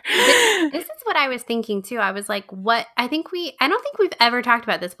character? This is what I was thinking too. I was like, what? I don't think we've ever talked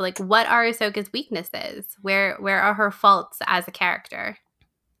about this, but like, what are Ahsoka's weaknesses? Where are her faults as a character?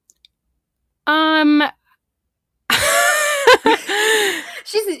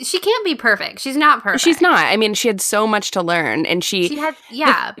 She can't be perfect. She's not perfect. She's not. I mean, she had so much to learn, and she had,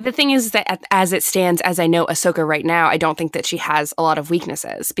 yeah. The thing is that as it stands, as I know Ahsoka right now, I don't think that she has a lot of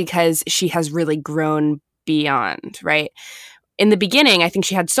weaknesses, because she has really grown beyond, right? In the beginning, I think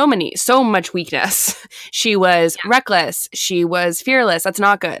she had so much weakness. She was reckless. She was fearless. That's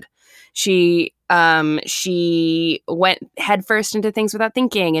not good. She went headfirst into things without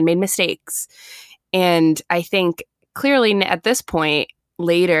thinking and made mistakes. And I think clearly at this point,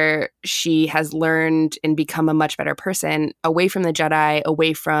 later, she has learned and become a much better person, away from the Jedi,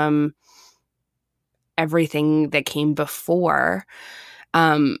 away from everything that came before,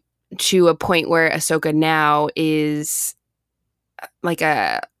 to a point where Ahsoka now is like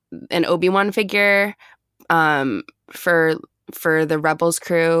an Obi-Wan figure for the Rebels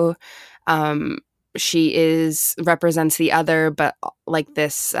crew. She represents the other, but like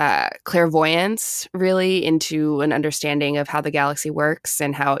this clairvoyance really into an understanding of how the galaxy works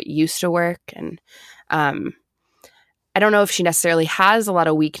and how it used to work. And I don't know if she necessarily has a lot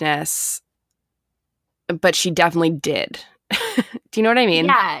of weakness, but she definitely did. Do you know what I mean?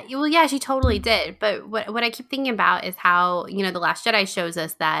 Yeah. Well, yeah, she totally did. But what I keep thinking about is how, The Last Jedi shows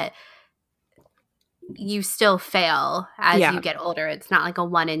us that you still fail as you get older. It's not like a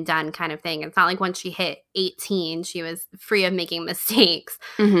one and done kind of thing. It's not like once she hit 18, she was free of making mistakes.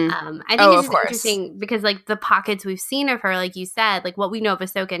 Mm-hmm. I think it's just interesting because like the pockets we've seen of her, like you said, like what we know of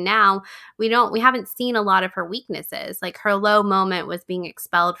Ahsoka now, we haven't seen a lot of her weaknesses. Like her low moment was being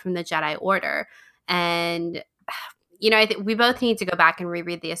expelled from the Jedi Order. And I think we both need to go back and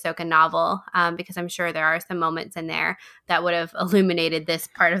reread the Ahsoka novel because I'm sure there are some moments in there that would have illuminated this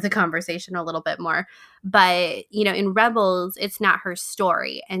part of the conversation a little bit more. But, in Rebels, it's not her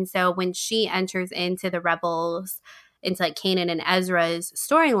story. And so when she enters into the Rebels, into like Kanan and Ezra's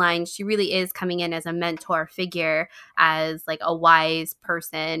storyline, she really is coming in as a mentor figure, as like a wise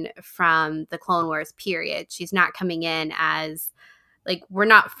person from the Clone Wars period. She's not coming in as like, we're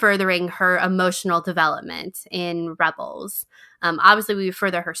not furthering her emotional development in Rebels. Obviously, we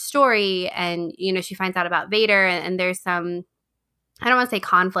further her story, and, she finds out about Vader, and there's some, I don't want to say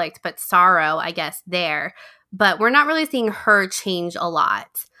conflict, but sorrow, I guess, there. But we're not really seeing her change a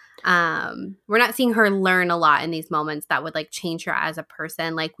lot. We're not seeing her learn a lot in these moments that would, like, change her as a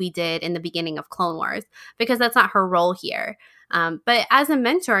person like we did in the beginning of Clone Wars, because that's not her role here. But as a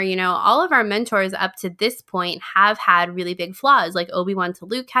mentor, all of our mentors up to this point have had really big flaws. Like Obi-Wan to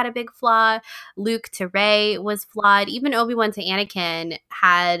Luke had a big flaw. Luke to Rey was flawed. Even Obi-Wan to Anakin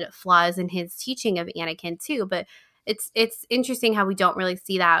had flaws in his teaching of Anakin too. But it's interesting how we don't really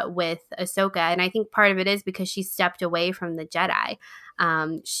see that with Ahsoka. And I think part of it is because she stepped away from the Jedi.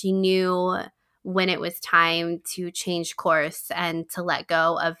 She knew when it was time to change course and to let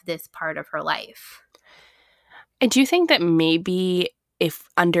go of this part of her life. I do think that maybe if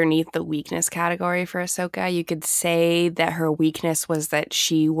underneath the weakness category for Ahsoka, you could say that her weakness was that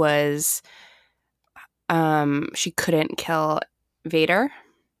she couldn't kill Vader,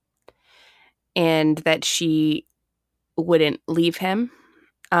 and that she wouldn't leave him.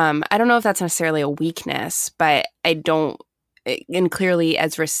 I don't know if that's necessarily a weakness, but and clearly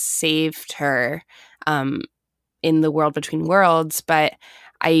Ezra saved her in the World Between Worlds, but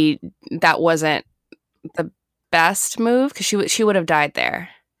that wasn't the best move, because she would have died there,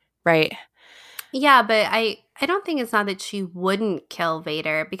 right? Yeah, but I don't think it's not that she wouldn't kill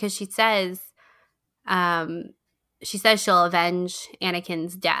Vader, because she says she'll avenge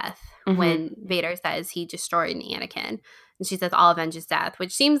Anakin's death when Vader says he destroyed Anakin, and she says I'll avenge his death,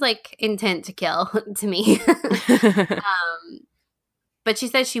 which seems like intent to kill to me. But she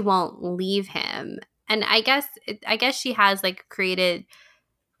says she won't leave him, and I guess she has like created,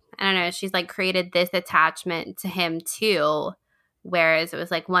 I don't know, she's like created this attachment to him too, whereas it was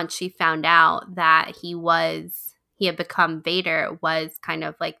like once she found out that he had become Vader, it was kind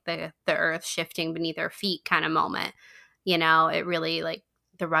of like the earth shifting beneath her feet kind of moment. It really, like,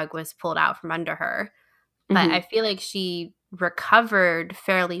 the rug was pulled out from under her. But I feel like she recovered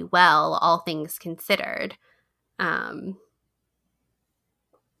fairly well, all things considered. But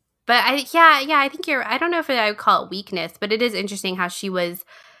I think I don't know if I would call it weakness, but it is interesting how she was,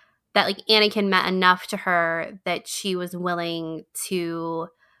 that like Anakin meant enough to her that she was willing to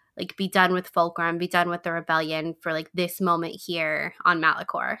like be done with Fulcrum, be done with the rebellion for like this moment here on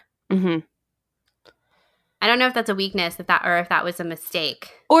Malachor. I don't know if that's a weakness, if that was a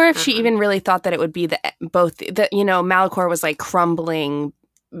mistake, or if she even really thought that it would be Malachor was like crumbling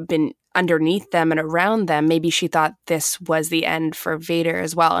underneath them and around them. Maybe she thought this was the end for Vader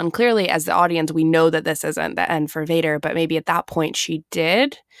as well. And clearly, as the audience, we know that this isn't the end for Vader. But maybe at that point, she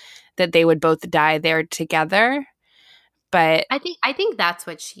did, that they would both die there together. But I think that's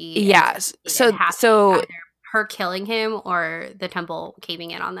what she. Yes. So either her killing him or the temple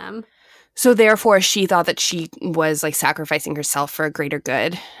caving in on them. So therefore, she thought that she was like sacrificing herself for a greater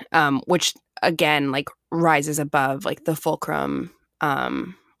good, which again, like rises above like the Fulcrum,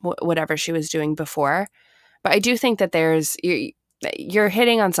 whatever she was doing before. But I do think that you're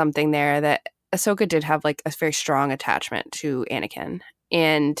hitting on something there, that Ahsoka did have like a very strong attachment to Anakin,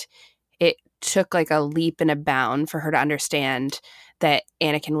 and it took like a leap and a bound for her to understand that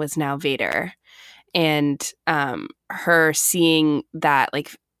Anakin was now Vader, and her seeing that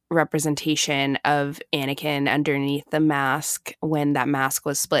like representation of Anakin underneath the mask when that mask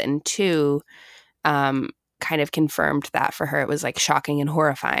was split in two kind of confirmed that for her. It was like shocking and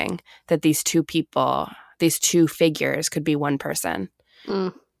horrifying that these two figures could be one person.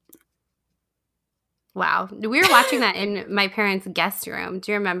 Wow. We were watching that in my parents' guest room.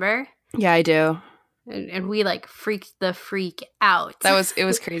 Do you remember? Yeah, I do. And we like freaked the freak out. It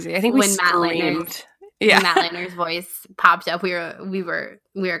was crazy. I think we screamed. When Matt Lanter's voice popped up, we were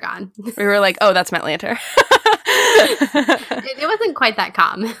gone. We were like, "Oh, that's Matt Lanter." It wasn't quite that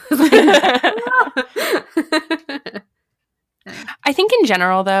calm. I think in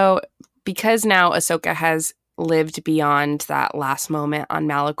general, though, because now Ahsoka has lived beyond that last moment on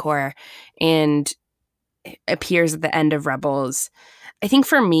Malachor and appears at the end of Rebels, I think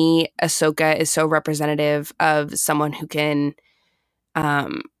for me, Ahsoka is so representative of someone who can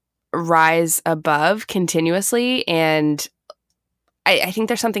rise above continuously. And I think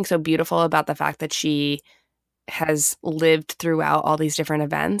there's something so beautiful about the fact that she has lived throughout all these different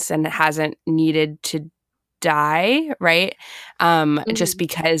events and hasn't needed to die, right? Just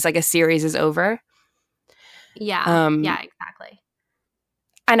because like a series is over. Yeah. Yeah, exactly.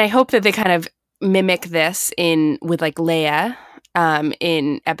 And I hope that they kind of mimic this with like Leia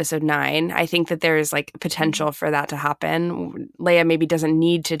in episode 9. I think that there's like potential for that to happen. Leia maybe doesn't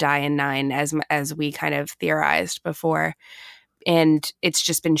need to die in 9 as we kind of theorized before. And it's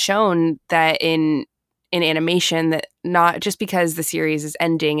just been shown that in animation that not just because the series is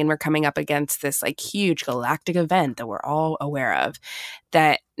ending and we're coming up against this like huge galactic event that we're all aware of,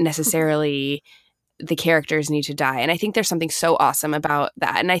 that necessarily the characters need to die. And I think there's something so awesome about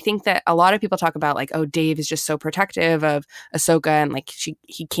that. And I think that a lot of people talk about like, oh, Dave is just so protective of Ahsoka and like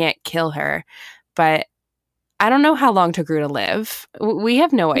he can't kill her. But I don't know how long took her to live. We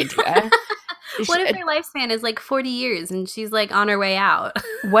have no idea. What if her lifespan is like 40 years and she's like on her way out?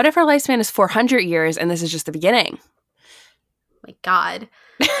 What if her lifespan is 400 years and this is just the beginning? My God.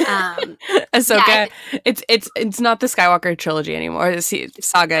 Ahsoka, it's not the Skywalker trilogy anymore, the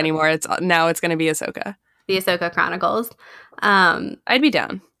saga anymore. It's going to be Ahsoka. The Ahsoka Chronicles. I'd be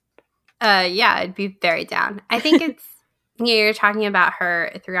down. Yeah, I'd be very down. I think it's you're talking about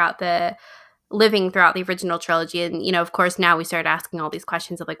her living throughout the original trilogy, and of course now we started asking all these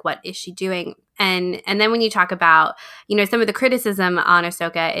questions of like, what is she doing? And then when you talk about some of the criticism on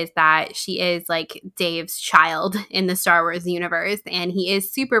Ahsoka is that she is like Dave's child in the Star Wars universe, and he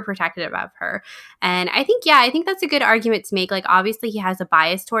is super protective of her. And I think that's a good argument to make. Like, obviously he has a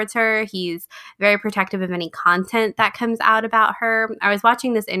bias towards her. He's very protective of any content that comes out about her. I was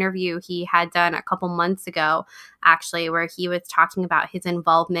watching this interview he had done a couple months ago, actually, where he was talking about his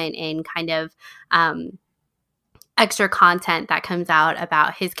involvement in kind of extra content that comes out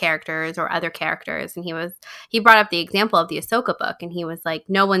about his characters or other characters. And he brought up the example of the Ahsoka book, and he was like,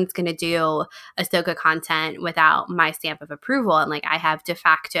 no one's going to do Ahsoka content without my stamp of approval. And like, I have de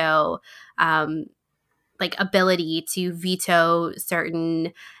facto like ability to veto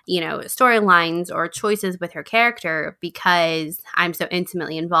certain, storylines or choices with her character because I'm so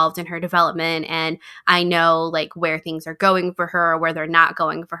intimately involved in her development, and I know like where things are going for her or where they're not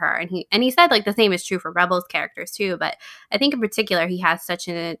going for her. And he said like the same is true for Rebels characters too. But I think in particular he has such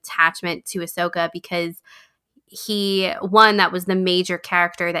an attachment to Ahsoka because that was the major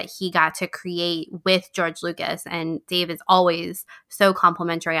character that he got to create with George Lucas, and Dave is always so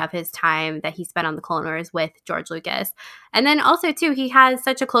complimentary of his time that he spent on the Clone Wars with George Lucas. And then also too, he has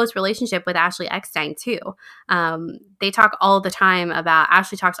such a close relationship with Ashley Eckstein too. Ashley talks all the time about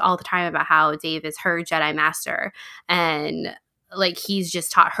how Dave is her Jedi Master, and like he's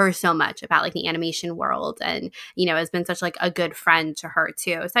just taught her so much about like the animation world, and has been such like a good friend to her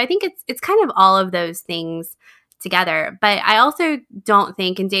too. So I think it's kind of all of those things together. But I also don't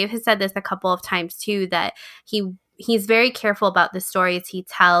think, and Dave has said this a couple of times too, that he's very careful about the stories he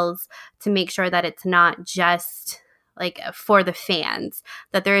tells to make sure that it's not just like for the fans,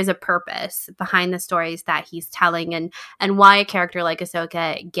 that there is a purpose behind the stories that he's telling, and why a character like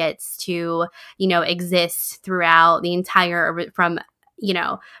Ahsoka gets to exist throughout the entire from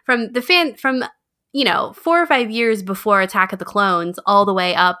 4 or 5 years before Attack of the Clones all the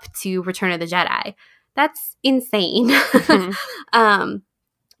way up to Return of the Jedi. That's insane. Mm-hmm.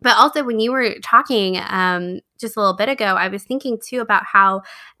 But also when you were talking just a little bit ago, I was thinking too about how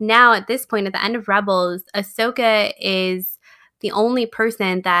now at this point at the end of Rebels, Ahsoka is the only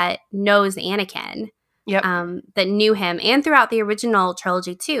person that knows Anakin. Yep. That knew him, and throughout the original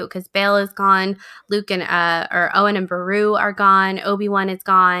trilogy too, because Bail is gone, Luke and Owen and Beru are gone, Obi-Wan is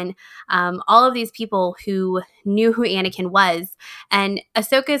gone. All of these people who knew who Anakin was, and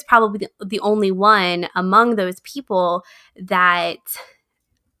Ahsoka is probably the only one among those people that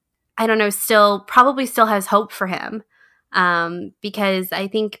I don't know still has hope for him, because I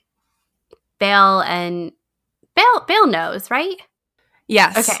think Bail knows, right?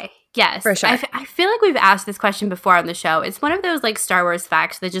 Yes. Okay. Yes, for sure. I feel like we've asked this question before on the show. It's one of those like Star Wars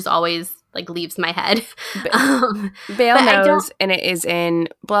facts that just always like leaves my head. Bail knows, and it is in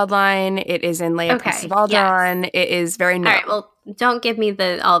Bloodline. It is in Leia Princess of Alderaan. Yes. It is very known. All right, well, don't give me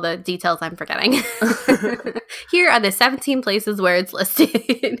all the details I'm forgetting. Here are the 17 places where it's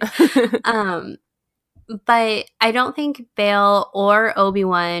listed. But I don't think Bail or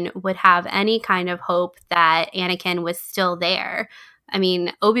Obi-Wan would have any kind of hope that Anakin was still there. I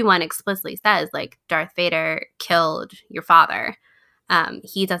mean, Obi-Wan explicitly says, like, Darth Vader killed your father.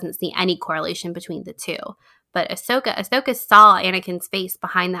 He doesn't see any correlation between the two. But Ahsoka saw Anakin's face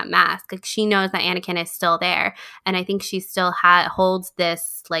behind that mask. Like, she knows that Anakin is still there. And I think she still holds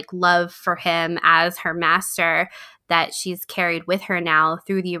this, like, love for him as her master that she's carried with her now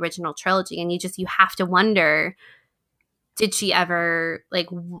through the original trilogy. And you have to wonder, did she ever, like,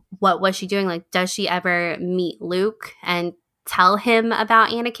 what was she doing? Like, does she ever meet Luke and tell him about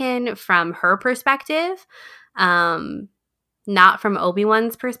Anakin from her perspective? Not from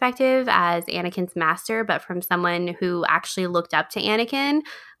Obi-Wan's perspective as Anakin's master, but from someone who actually looked up to Anakin,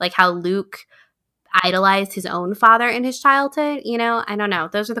 like how Luke idolized his own father in his childhood. You know, I don't know.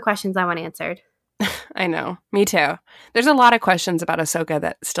 Those are the questions I want answered. I know. Me too. There's a lot of questions about Ahsoka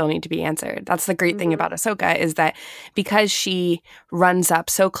that still need to be answered. That's the great thing about Ahsoka, is that because she runs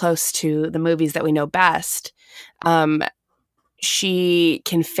up so close to the movies that we know best, she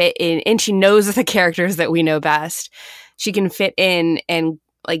can fit in, and she knows the characters that we know best. She can fit in and,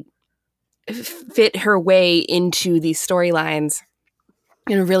 like, fit her way into these storylines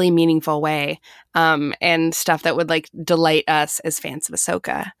in a really meaningful way, and stuff that would, like, delight us as fans of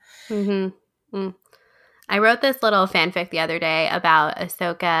Ahsoka. I wrote this little fanfic the other day about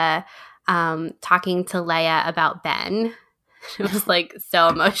Ahsoka talking to Leia about Ben. It was, like, so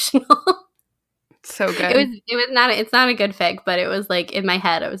emotional. So good. It's not a good fic, but it was, like, in my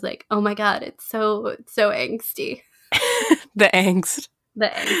head, I was like, oh my God, it's so angsty. The angst. The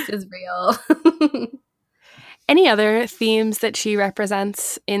angst is real. Any other themes that she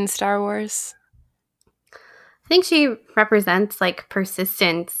represents in Star Wars? I think she represents, like,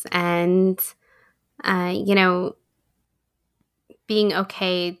 persistence and, you know, being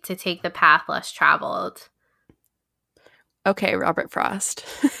okay to take the path less traveled. Okay, Robert Frost.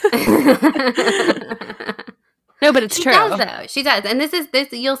 No, but it's true. She does, though. She does. And this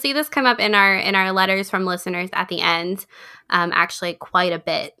you'll see this come up in our letters from listeners at the end, actually quite a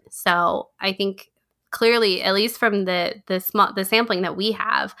bit. So I think clearly, at least from the sampling that we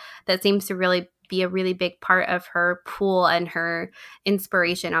have, that seems to really be a really big part of her pool and her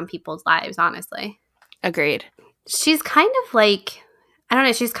inspiration on people's lives, honestly. Agreed. She's kind of like, I don't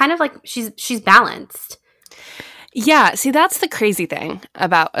know, she's kind of like, she's balanced. Yeah, see, that's the crazy thing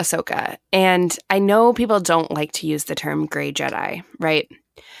about Ahsoka. And I know people don't like to use the term gray Jedi, right?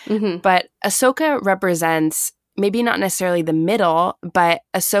 Mm-hmm. But Ahsoka represents maybe not necessarily the middle, but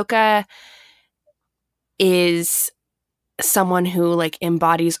Ahsoka is someone who, like,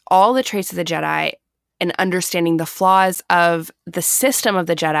 embodies all the traits of the Jedi and understanding the flaws of the system of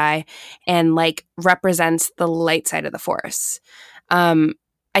the Jedi and, like, represents the light side of the Force.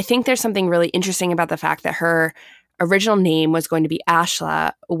 I think there's something really interesting about the fact that her original name was going to be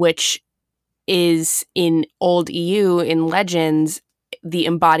Ashla, which is in old EU, in Legends, the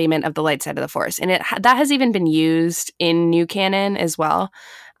embodiment of the light side of the Force. And that has even been used in new canon as well.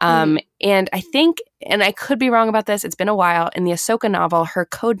 And I think, and I could be wrong about this, it's been a while, in the Ahsoka novel, her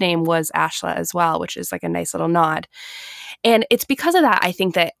code name was Ashla as well, which is, like, a nice little nod. And it's because of that, I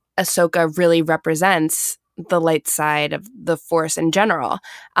think, that Ahsoka really represents the light side of the Force in general.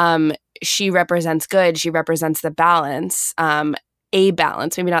 She represents good. She represents the balance, a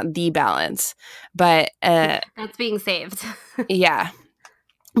balance, maybe not the balance, but that's being saved. Yeah,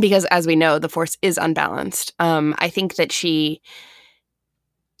 because as we know, the Force is unbalanced. I think that she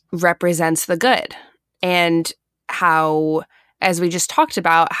represents the good, and how, as we just talked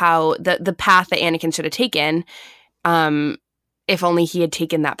about, how the path that Anakin should have taken, if only he had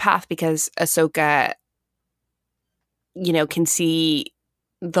taken that path, because Ahsoka, you know, can see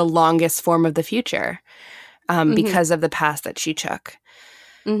the longest form of the future because of the path that she took.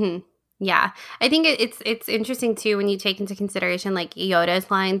 Mm-hmm. Yeah. I think it's interesting, too, when you take into consideration, like,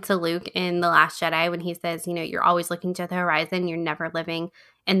 Yoda's line to Luke in The Last Jedi when he says, you know, you're always looking to the horizon, you're never living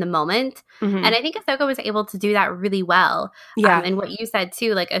in the moment. Mm-hmm. And I think Ahsoka was able to do that really well. Yeah. And what you said,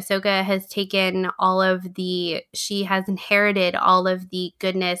 too, like, Ahsoka has taken she has inherited all of the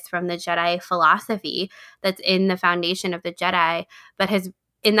goodness from the Jedi philosophy that's in the foundation of the Jedi, but has,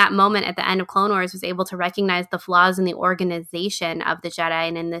 in that moment at the end of Clone Wars, was able to recognize the flaws in the organization of the Jedi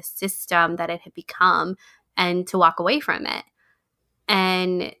and in the system that it had become, and to walk away from it.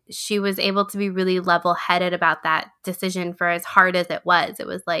 And she was able to be really level-headed about that decision, for as hard as it was. It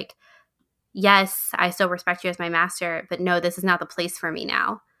was like, yes, I still respect you as my master, but no, this is not the place for me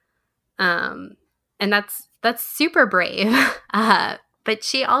now. And that's super brave. But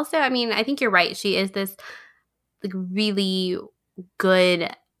she also, I mean, I think you're right. She is this, like, really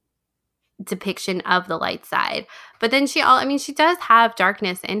good depiction of the light side. But then she does have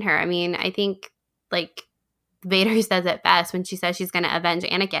darkness in her. I mean, I think, like, Vader says it best when she says she's going to avenge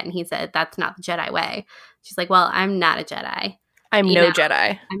Anakin. He said, that's not the Jedi way. She's like, well, I'm not a Jedi. I'm no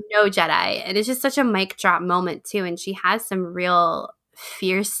Jedi. I'm no Jedi. And it's just such a mic drop moment, too. And she has some real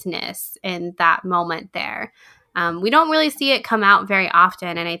fierceness in that moment there. We don't really see it come out very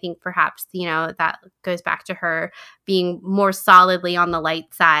often. And I think perhaps, that goes back to her being more solidly on the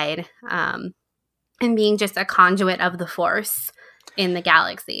light side and being just a conduit of the Force in the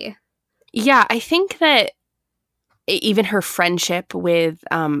galaxy. Yeah, I think that even her friendship with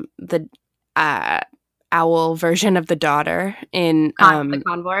the owl version of the daughter in the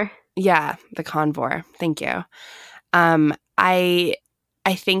Convor. Yeah, the Convor. Thank you. I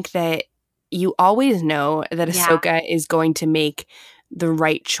think that you always know that Ahsoka is going to make the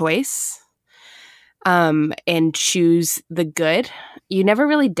right choice and choose the good. You never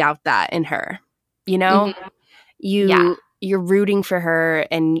really doubt that in her. Mm-hmm. You're rooting for her,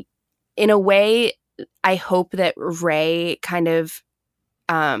 and in a way, I hope that Rey kind of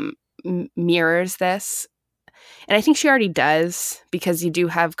mirrors this. And I think she already does, because you do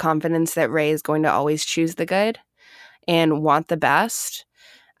have confidence that Rey is going to always choose the good and want the best.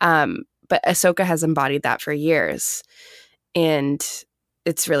 But Ahsoka has embodied that for years, and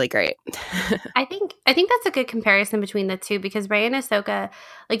it's really great. I think that's a good comparison between the two, because Rey and Ahsoka,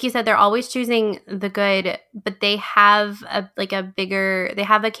 like you said, they're always choosing the good, but they have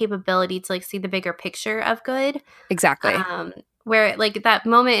a capability to like see the bigger picture of good. Exactly. Where like that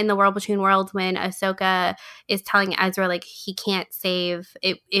moment in the World Between Worlds when Ahsoka is telling Ezra like he can't save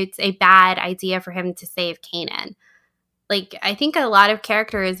it, it's a bad idea for him to save Kanan. Like, I think a lot of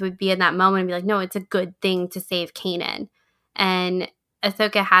characters would be in that moment and be like, no, it's a good thing to save Kanan. And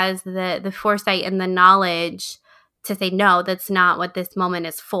Ahsoka has the foresight and the knowledge to say, no, that's not what this moment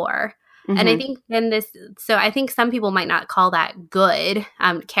is for. Mm-hmm. And I think I think some people might not call that good.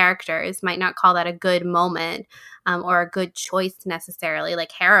 Characters might not call that a good moment or a good choice necessarily.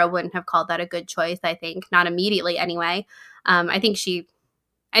 Like Hera wouldn't have called that a good choice, I think. Not immediately anyway. I think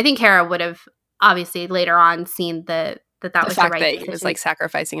Hera would have obviously later on seen that was the right fact that he was like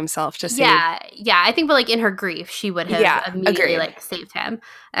sacrificing himself to save. Yeah. I think, but like in her grief, she would have immediately like saved him,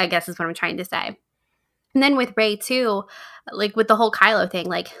 I guess is what I'm trying to say. And then with Rey too, like with the whole Kylo thing,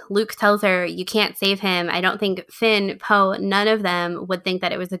 like Luke tells her, you can't save him. I don't think Finn, Poe, none of them would think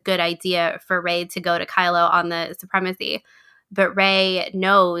that it was a good idea for Rey to go to Kylo on the supremacy. But Rey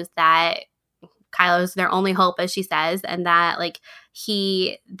knows that Kylo's their only hope, as she says, and that like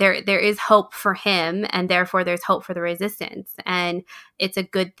there is hope for him, and therefore there's hope for the Resistance, and it's a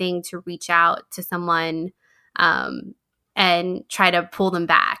good thing to reach out to someone and try to pull them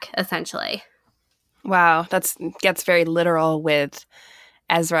back, essentially. Wow, gets very literal with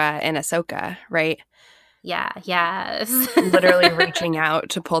Ezra and Ahsoka, right? Yeah, yes. Literally reaching out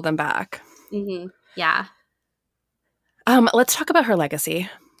to pull them back. Mm-hmm. Yeah. Let's talk about her legacy.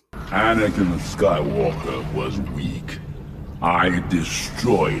 Anakin Skywalker was weak. I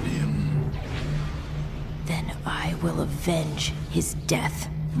destroyed him. Then I will avenge his death.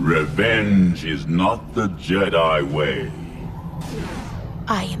 Revenge is not the Jedi way.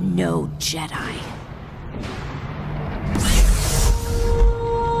 I am no Jedi.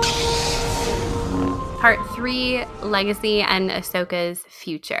 Part 3, Legacy and Ahsoka's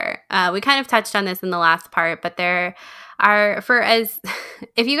Future. We kind of touched on this in the last part, but there are,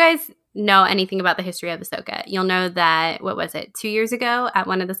 if you guys know anything about the history of Ahsoka, you'll know that, 2 years ago at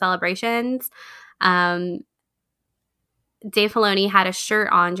one of the celebrations, Dave Filoni had a shirt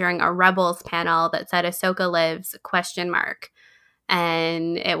on during a Rebels panel that said Ahsoka lives ?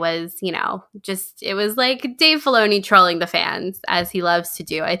 And it was, it was like Dave Filoni trolling the fans, as he loves to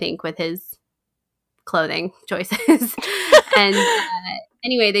do, I think, with his clothing choices. And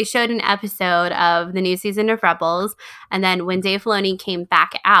anyway, they showed an episode of the new season of Rebels. And then when Dave Filoni came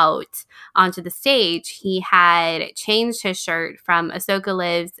back out onto the stage, he had changed his shirt from Ahsoka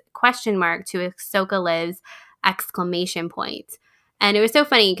lives ? to Ahsoka lives ! And it was so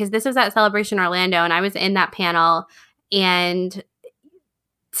funny because this was at Celebration Orlando, and I was in that panel, and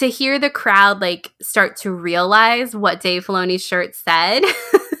to hear the crowd like start to realize what Dave Filoni's shirt said,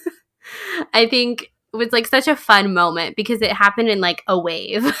 I think it was like such a fun moment because it happened in like a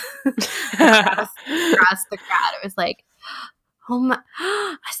wave across the crowd. It was like, oh my,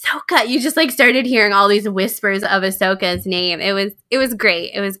 Ahsoka! You just like started hearing all these whispers of Ahsoka's name. It was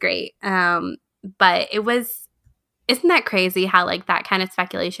great. It was great. But isn't that crazy how like that kind of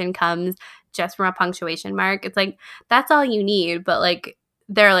speculation comes just from a punctuation mark? It's like, that's all you need. But like,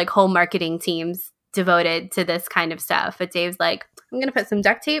 there are like whole marketing teams devoted to this kind of stuff. But Dave's like, I'm going to put some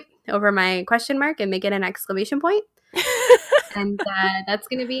duct tape over my question mark and make it an exclamation point. And that's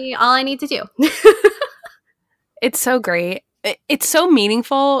going to be all I need to do. It's so great. It's so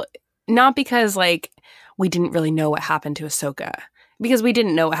meaningful, not because like we didn't really know what happened to Ahsoka. Because we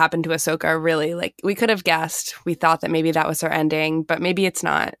didn't know what happened to Ahsoka, really. Like, we could have guessed. We thought that maybe that was her ending, but maybe it's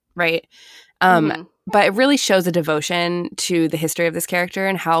not, right? But it really shows a devotion to the history of this character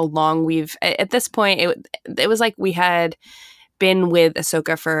and how long we've... At this point, it was like we had been with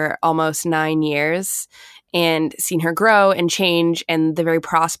Ahsoka for almost 9 years and seen her grow and change, and the very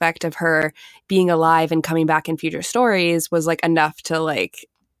prospect of her being alive and coming back in future stories was, like, enough to, like,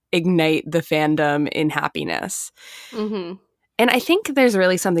 ignite the fandom in happiness. Mm-hmm. And I think there's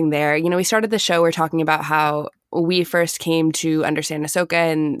really something there. You know, we started the show, we're talking about how we first came to understand Ahsoka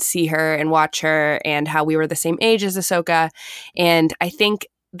and see her and watch her and how we were the same age as Ahsoka. And I think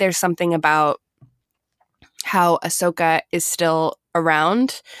there's something about how Ahsoka is still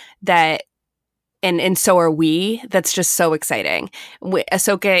around that, and so are we, that's just so exciting.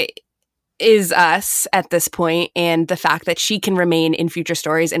 Ahsoka is us at this point, and the fact that she can remain in future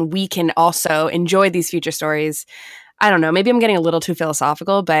stories and we can also enjoy these future stories. I don't know, maybe I'm getting a little too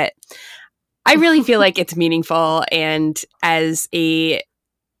philosophical, but I really feel like it's meaningful. And as a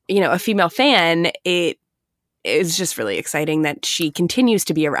female fan, it is just really exciting that she continues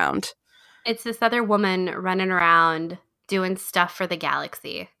to be around. It's this other woman running around doing stuff for the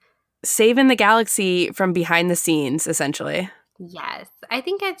galaxy. Saving the galaxy from behind the scenes, essentially. Yes. I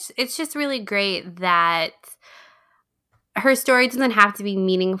think it's just really great that her story doesn't have to be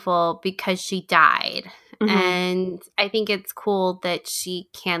meaningful because she died. Mm-hmm. And I think it's cool that she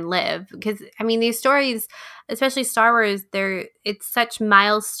can live because, I mean, these stories, especially Star Wars, it's such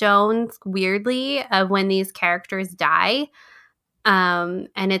milestones, weirdly, of when these characters die. And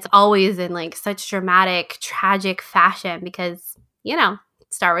it's always in like such dramatic, tragic fashion because, you know,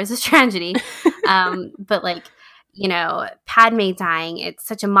 Star Wars is tragedy. But like, you know, Padme dying, it's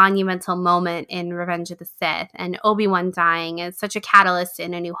such a monumental moment in Revenge of the Sith, and Obi-Wan dying is such a catalyst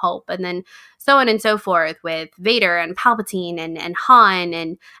in A New Hope, and then so on and so forth with Vader and Palpatine and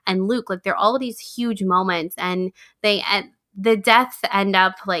Han and Luke. Like, they're all these huge moments, and the deaths end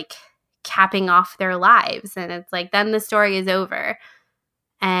up like capping off their lives, and it's like then the story is over,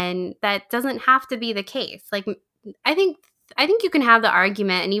 and that doesn't have to be the case. Like, I think you can have the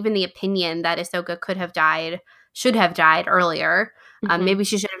argument and even the opinion that Ahsoka should have died earlier. Mm-hmm. Maybe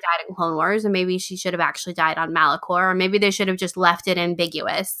she should have died in Clone Wars, and maybe she should have actually died on Malachor, or maybe they should have just left it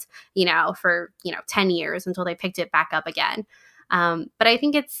ambiguous, you know, for 10 years until they picked it back up again. But I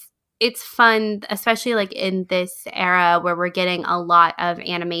think it's fun, especially like in this era where we're getting a lot of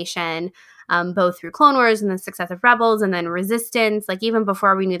animation, both through Clone Wars and the success of Rebels, and then Resistance. Like, even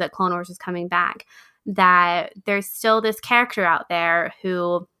before we knew that Clone Wars was coming back, that there's still this character out there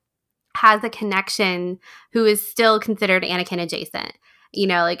who has a connection, who is still considered Anakin adjacent. You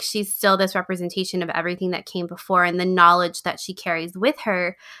know, like, she's still this representation of everything that came before, and the knowledge that she carries with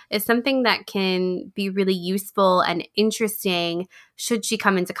her is something that can be really useful and interesting should she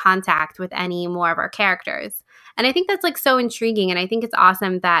come into contact with any more of our characters. And I think that's like so intriguing, and I think it's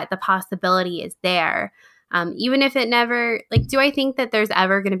awesome that the possibility is there. Even if it never, like, do I think that there's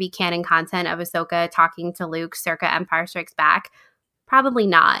ever going to be canon content of Ahsoka talking to Luke circa Empire Strikes Back? Probably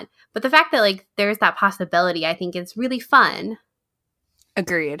not. But the fact that, like, there's that possibility, I think is really fun.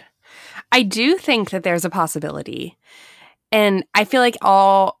 Agreed. I do think that there's a possibility. And I feel like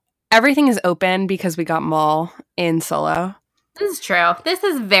everything is open because we got Maul in Solo. This is true. This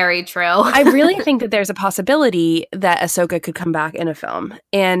is very true. I really think that there's a possibility that Ahsoka could come back in a film.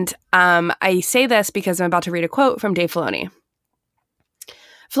 And I say this because I'm about to read a quote from Dave Filoni.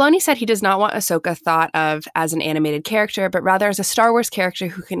 Filoni said he does not want Ahsoka thought of as an animated character, but rather as a Star Wars character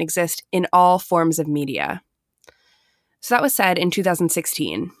who can exist in all forms of media. So that was said in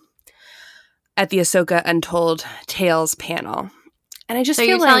 2016 at the Ahsoka Untold Tales panel. And I just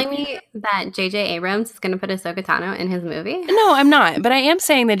feel like... So you're telling me that J.J. Abrams is going to put Ahsoka Tano in his movie? No, I'm not. But I am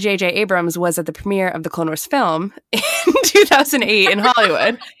saying that J.J. Abrams was at the premiere of the Clone Wars film in 2008 in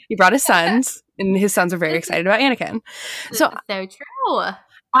Hollywood. He brought his sons, and his sons were very excited about Anakin. So true.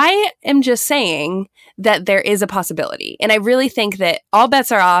 I am just saying that there is a possibility. And I really think that all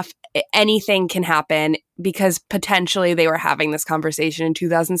bets are off. Anything can happen because potentially they were having this conversation in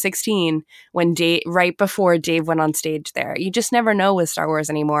 2016 when right before Dave went on stage there. You just never know with Star Wars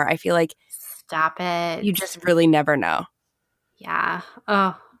anymore. I feel like... Stop it. You just really never know. Yeah.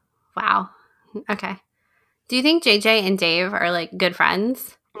 Oh, wow. Okay. Do you think JJ and Dave are like good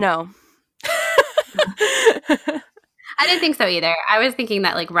friends? No. I didn't think so either. I was thinking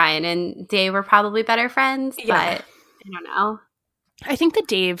that like Ryan and Dave were probably better friends, but I don't know. I think that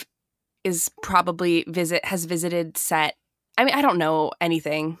Dave is probably has visited set. I mean, I don't know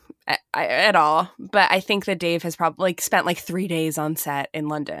anything at all, but I think that Dave has probably spent 3 days on set in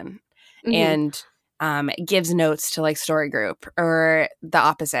London and gives notes to story group, or the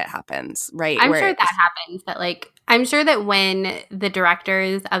opposite happens, right? I'm sure that happens. That I'm sure that when the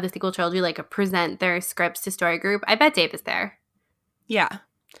directors of the sequel trilogy present their scripts to story group, I bet Dave is there. Yeah.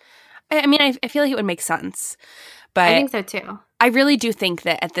 I mean, I feel like it would make sense. But I think so too. I really do think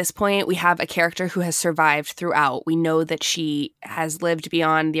that at this point we have a character who has survived throughout. We know that she has lived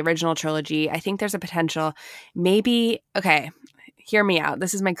beyond the original trilogy. I think there's a potential. Maybe, okay, hear me out.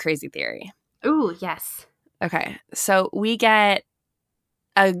 This is my crazy theory. Ooh, yes. Okay, so we get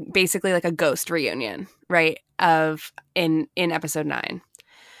basically a ghost reunion, right? In episode 9.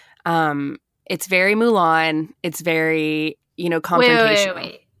 It's very Mulan. It's very confrontational.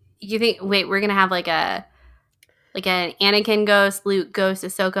 Wait. You think? Wait, we're gonna have an Anakin ghost, Luke ghost,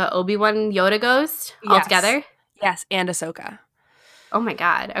 Ahsoka, Obi-Wan, Yoda ghost all together? Yes, and Ahsoka. Oh my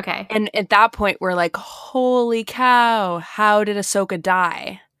god, okay. And at that point, we're like, holy cow, how did Ahsoka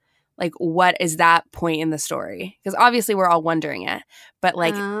die? What is that point in the story? Because obviously we're all wondering it. But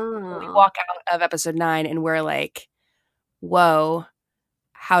we walk out of episode 9 and we're like, whoa,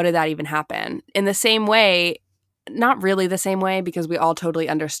 how did that even happen? In the same way, not really the same way, because we all totally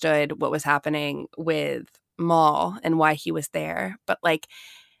understood what was happening with Maul and why he was there. But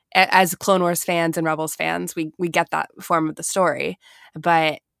as Clone Wars fans and Rebels fans, we get that form of the story.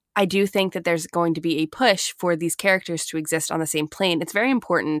 But I do think that there's going to be a push for these characters to exist on the same plane. It's very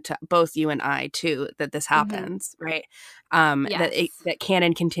important to both you and I too that this happens, right? Yes. That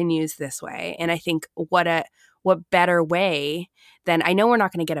canon continues this way. And I think what better way than, I know we're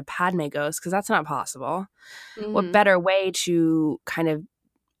not going to get a Padme ghost because that's not possible. What better way to kind of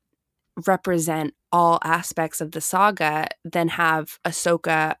represent all aspects of the saga than have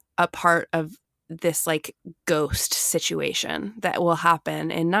Ahsoka a part of this ghost situation that will happen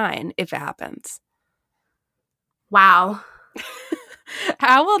in 9 if it happens. Wow.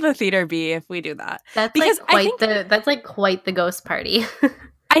 How will the theater be if we do that? That's quite the ghost party.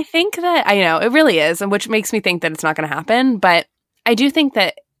 I think that, I know, it really is, and which makes me think that it's not going to happen, but I do think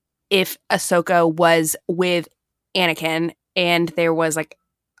that if Ahsoka was with Anakin and there was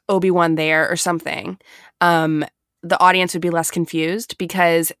Obi-Wan there or something, the audience would be less confused,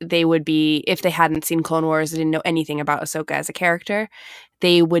 because they would be, if they hadn't seen Clone Wars, didn't know anything about Ahsoka as a character,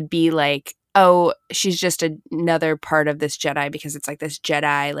 they would be like, oh, she's just another part of this Jedi, because it's this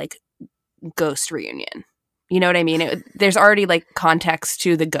Jedi ghost reunion. You know what I mean? There's already context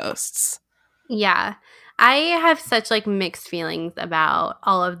to the ghosts. Yeah. I have such mixed feelings about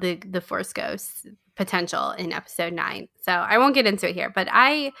all of the Force ghosts potential in episode 9. So I won't get into it here, but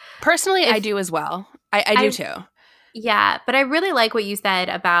I do as well. I do too. Yeah, but I really like what you said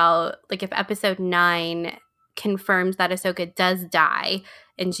about if episode 9 confirms that Ahsoka does die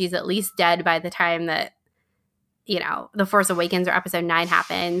and she's at least dead by the time that The Force Awakens or episode 9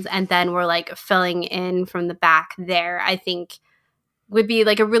 happens, and then we're filling in from the back there, I think would be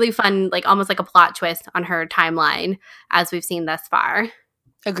a really fun, almost a plot twist on her timeline as we've seen thus far.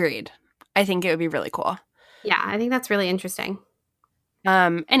 Agreed. I think it would be really cool. Yeah, I think that's really interesting.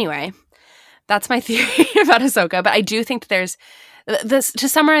 Anyway, that's my theory about Ahsoka, but I do think that there's this, to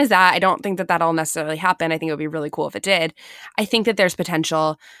summarize that, I don't think that that'll necessarily happen. I think it would be really cool if it did. I think that there's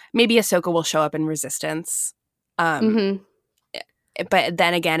potential. Maybe Ahsoka will show up in Resistance. But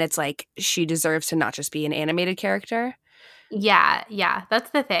then again, it's she deserves to not just be an animated character. Yeah, that's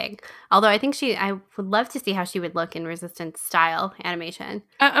the thing. Although I think I would love to see how she would look in Resistance style animation.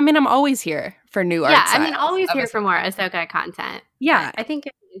 I mean, I'm always here for new art. Yeah, I mean, always here for more Ahsoka content. Yeah. I think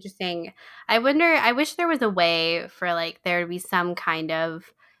it's interesting. I wish there was a way for there to be some kind of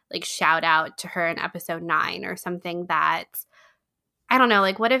shout out to her in episode 9 or something that, I don't know,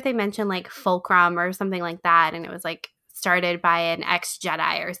 what if they mentioned Fulcrum or something like that, and it was started by an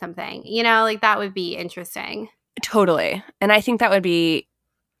ex-Jedi or something, that would be interesting. Totally. And I think that would be,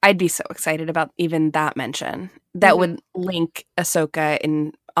 I'd be so excited about even that mention. That would link Ahsoka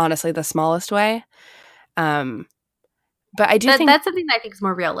in honestly the smallest way. But I do think that's something that I think is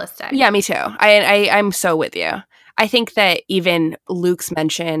more realistic. Yeah, me too. I'm so with you. I think that even Luke's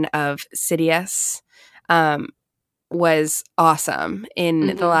mention of Sidious was awesome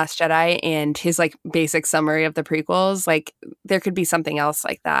in The Last Jedi, and his basic summary of the prequels. There could be something else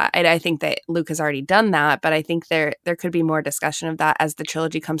like that. I think that Luke has already done that, but I think there could be more discussion of that as the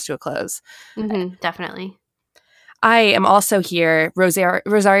trilogy comes to a close. Definitely. I am also here.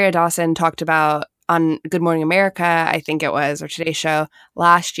 Rosario Dawson talked about on Good Morning America, I think it was, or Today's Show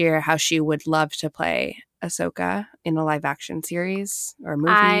last year, how she would love to play Ahsoka in a live action series or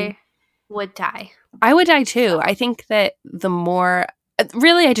movie. would die. I would die too. I think that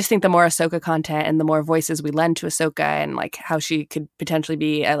I just think the more Ahsoka content and the more voices we lend to Ahsoka and like how she could potentially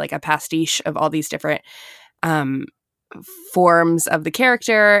be like a pastiche of all these different forms of the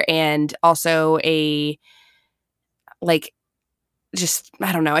character, and also I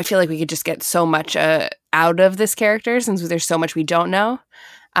don't know. I feel like we could just get so much out of this character since there's so much we don't know.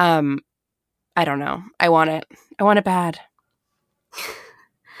 I don't know. I want it. I want it bad.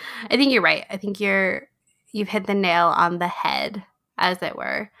 I think you're right. I think you've hit the nail on the head, as it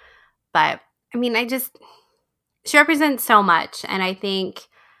were. But I mean, she represents so much, and I think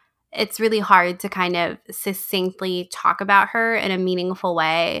it's really hard to kind of succinctly talk about her in a meaningful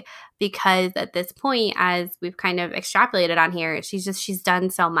way, because at this point, as we've kind of extrapolated on here, she's done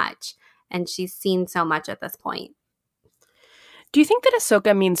so much and she's seen so much at this point. Do you think that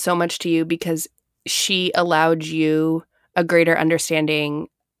Ahsoka means so much to you because she allowed you a greater understanding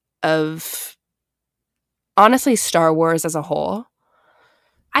of, honestly, Star Wars as a whole?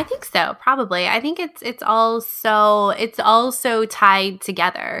 I think so, probably. I think it's all so tied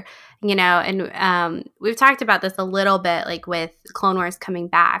together, you know, and we've talked about this a little bit, like with Clone Wars coming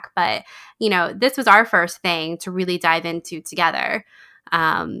back, but you know, this was our first thing to really dive into together,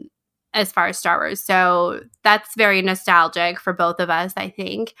 as far as Star Wars. So that's very nostalgic for both of us, I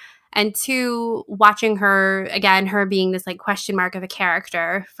think. And two, watching her, again, her being this like question mark of a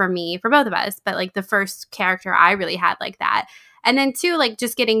character for me, for both of us, but like the first character I really had like that. And then two, like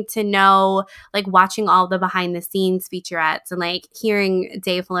just getting to know, like watching all the behind the scenes featurettes and like hearing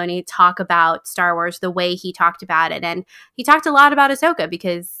Dave Filoni talk about Star Wars the way he talked about it. And he talked a lot about Ahsoka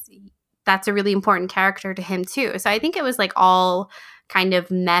because that's a really important character to him too. So I think it was like all kind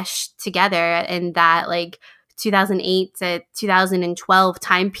of meshed together in that like 2008 to 2012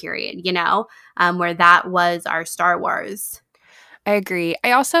 time period, you know, where that was our Star Wars. I agree.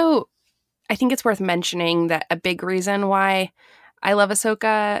 I think it's worth mentioning that a big reason why I love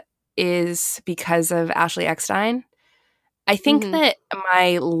Ahsoka is because of Ashley Eckstein. I think that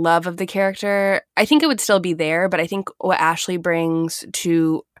my love of the character, I think it would still be there, but I think what Ashley brings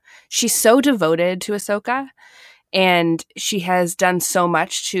she's so devoted to Ahsoka, and she has done so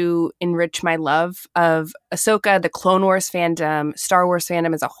much to enrich my love of Ahsoka, the Clone Wars fandom, Star Wars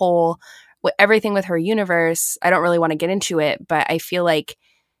fandom as a whole, everything with her universe. I don't really want to get into it, but I feel like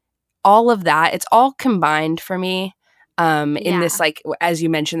all of that, it's all combined for me in this, like, as you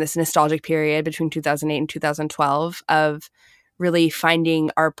mentioned, this nostalgic period between 2008 and 2012 of really finding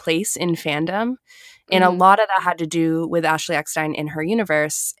our place in fandom. And a lot of that had to do with Ashley Eckstein in her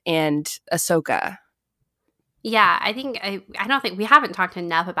universe and Ahsoka. Yeah, I don't think we haven't talked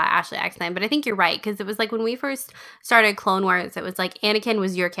enough about Ashley Eckstein, but I think you're right, because it was like when we first started Clone Wars, it was like Anakin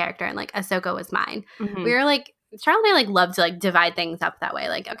was your character and like Ahsoka was mine. We were like, Charlotte and I like love to like divide things up that way.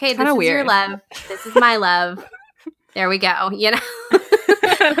 Like, okay, this is weird. Your love, this is my love. There we go. You know.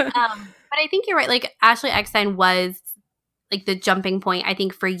 But I think you're right. Like Ashley Eckstein was like the jumping point, I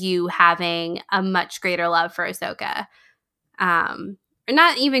think, for you having a much greater love for Ahsoka. Or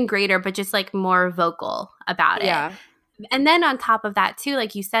not even greater, but just like more vocal about it. Yeah. And then on top of that too,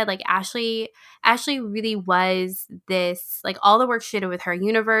 like you said, like Ashley really was this, like all the work she did with her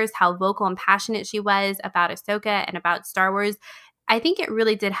universe, how vocal and passionate she was about Ahsoka and about Star Wars. I think it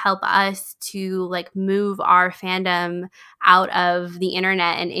really did help us to like move our fandom out of the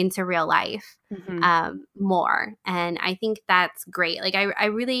internet and into real life more. And I think that's great. Like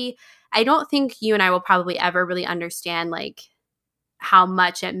I don't think you and I will probably ever really understand like how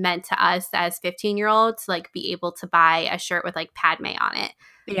much it meant to us as 15-year-olds to like be able to buy a shirt with like Padme on it.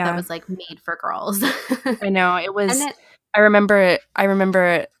 Yeah. That was like made for girls. I know. It was I remember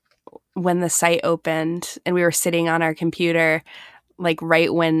when the site opened and we were sitting on our computer like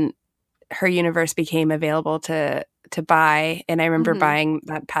right when her universe became available to buy, and I remember buying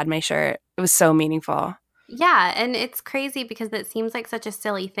that Padme shirt. It was so meaningful. Yeah, and it's crazy because it seems like such a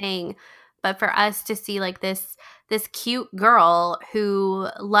silly thing, but for us to see like this cute girl who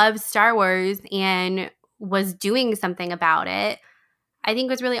loves Star Wars and was doing something about it, I think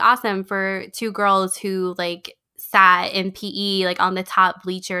was really awesome for two girls who like sat in PE like on the top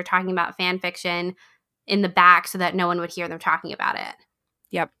bleacher talking about fan fiction in the back so that no one would hear them talking about it.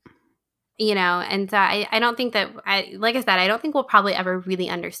 Yep. You know, and I don't think that, like I said, I don't think we'll probably ever really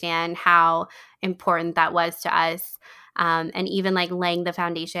understand how important that was to us. And even like laying the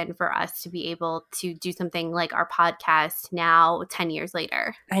foundation for us to be able to do something like our podcast now 10 years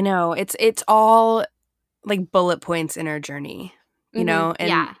later. I know. It's all like bullet points in our journey, you know?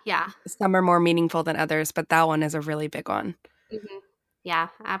 And yeah. Some are more meaningful than others, but that one is a really big one. Yeah,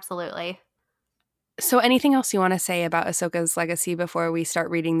 absolutely. So anything else you want to say about Ahsoka's legacy before we start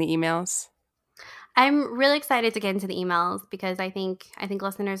reading the emails? I'm really excited to get into the emails because I think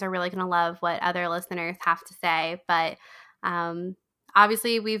listeners are really going to love what other listeners have to say. But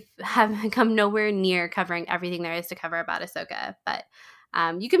obviously, we have come nowhere near covering everything there is to cover about Ahsoka. But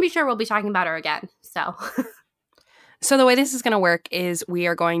you can be sure we'll be talking about her again. So the way this is going to work is we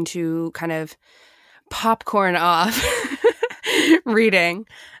are going to kind of popcorn off reading.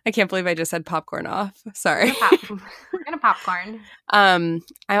 I can't believe I just said popcorn off. Sorry. We're going to popcorn.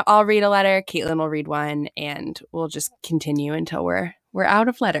 I'll read a letter. Caitlin will read one, and we'll just continue until we're out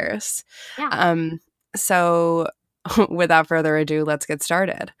of letters. Yeah. So without further ado, let's get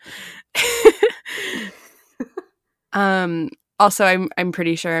started. Also, I'm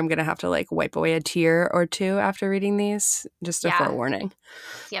pretty sure I'm gonna have to like wipe away a tear or two after reading these. Just a forewarning.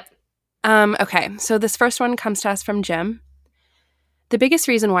 Yep. Okay, so this first one comes to us from Jim. The biggest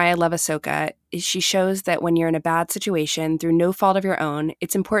reason why I love Ahsoka is she shows that when you're in a bad situation through no fault of your own,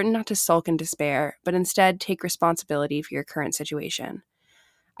 it's important not to sulk in despair, but instead take responsibility for your current situation.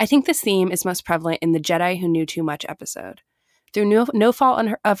 I think this theme is most prevalent in the Jedi Who Knew Too Much episode. Through no fault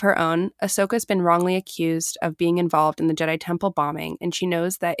of her own, Ahsoka's been wrongly accused of being involved in the Jedi Temple bombing, and she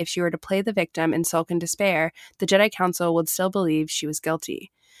knows that if she were to play the victim and sulk in despair, the Jedi Council would still believe she was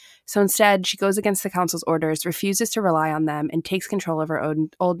guilty. So instead, she goes against the Council's orders, refuses to rely on them, and takes control of her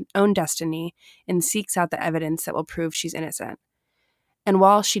own destiny and seeks out the evidence that will prove she's innocent. And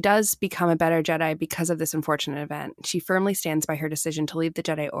while she does become a better Jedi because of this unfortunate event, she firmly stands by her decision to leave the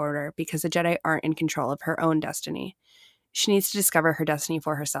Jedi Order because the Jedi aren't in control of her own destiny. She needs to discover her destiny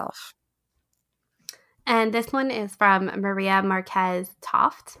for herself. And this one is from Maria Marquez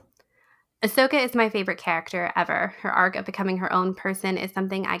Toft. Ahsoka is my favorite character ever. Her arc of becoming her own person is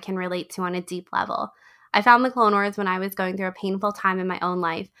something I can relate to on a deep level. I found the Clone Wars when I was going through a painful time in my own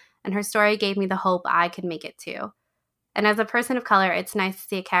life, and her story gave me the hope I could make it too. And as a person of color, it's nice to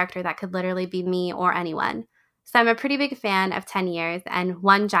see a character that could literally be me or anyone. So I'm a pretty big fan of 10 years and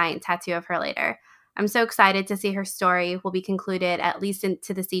one giant tattoo of her later. I'm so excited to see her story will be concluded at least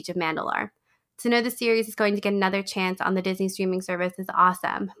to the Siege of Mandalore. To know the series is going to get another chance on the Disney streaming service is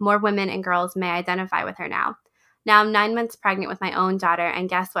awesome. More women and girls may identify with her now. Now I'm 9 months pregnant with my own daughter, and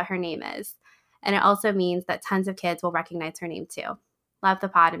guess what her name is? And it also means that tons of kids will recognize her name too. Love the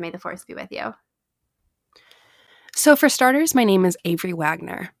pod, and may the Force be with you. So for starters, my name is Avery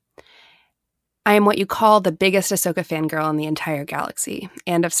Wagner. I am what you call the biggest Ahsoka fangirl in the entire galaxy,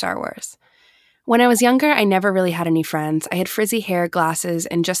 and of Star Wars. When I was younger, I never really had any friends. I had frizzy hair, glasses,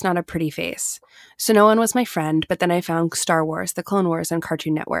 and just not a pretty face. So no one was my friend, but then I found Star Wars, the Clone Wars, on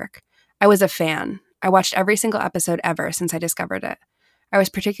Cartoon Network. I was a fan. I watched every single episode ever since I discovered it. I was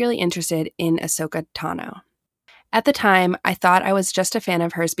particularly interested in Ahsoka Tano. At the time, I thought I was just a fan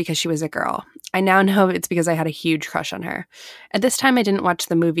of hers because she was a girl. I now know it's because I had a huge crush on her. At this time, I didn't watch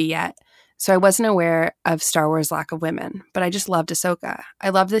the movie yet, so I wasn't aware of Star Wars' lack of women, but I just loved Ahsoka. I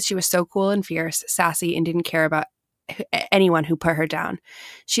loved that she was so cool and fierce, sassy, and didn't care about anyone who put her down.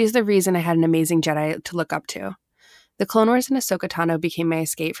 She is the reason I had an amazing Jedi to look up to. The Clone Wars and Ahsoka Tano became my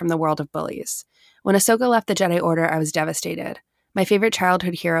escape from the world of bullies. When Ahsoka left the Jedi Order, I was devastated. My favorite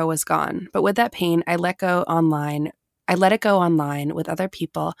childhood hero was gone, but with that pain, I let it go online with other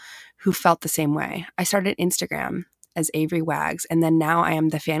people who felt the same way. I started Instagram as Avery Wags, and then now I am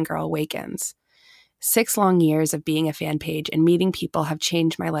the Fangirl Awakens. 6 long years of being a fan page and meeting people have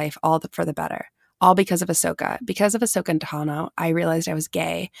changed my life for the better. All because of Ahsoka. Because of Ahsoka Tano, I realized I was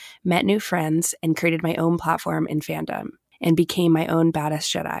gay, met new friends, and created my own platform in fandom, and became my own badass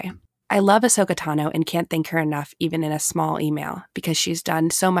Jedi. I love Ahsoka Tano and can't thank her enough even in a small email, because she's done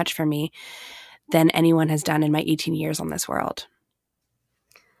so much for me than anyone has done in my 18 years on this world.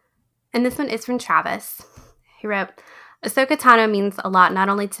 And this one is from Travis. He wrote, Ahsoka Tano means a lot not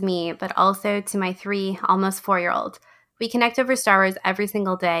only to me, but also to my 3, almost 4-year-old. We connect over Star Wars every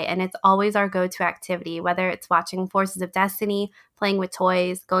single day, and it's always our go-to activity, whether it's watching Forces of Destiny, playing with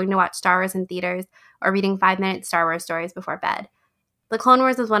toys, going to watch Star Wars in theaters, or reading 5-minute Star Wars stories before bed. The Clone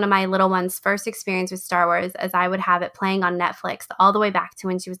Wars was one of my little one's first experience with Star Wars, as I would have it playing on Netflix all the way back to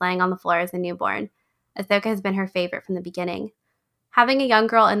when she was laying on the floor as a newborn. Ahsoka has been her favorite from the beginning. Having a young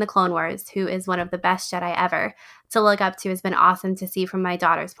girl in the Clone Wars, who is one of the best Jedi ever, to look up to has been awesome to see from my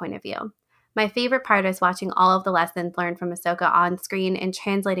daughter's point of view. My favorite part is watching all of the lessons learned from Ahsoka on screen and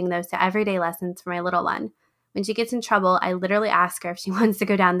translating those to everyday lessons for my little one. When she gets in trouble, I literally ask her if she wants to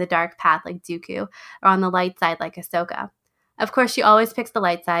go down the dark path like Dooku or on the light side like Ahsoka. Of course, she always picks the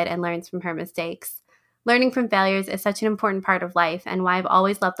light side and learns from her mistakes. Learning from failures is such an important part of life and why I've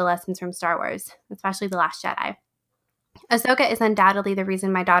always loved the lessons from Star Wars, especially The Last Jedi. Ahsoka is undoubtedly the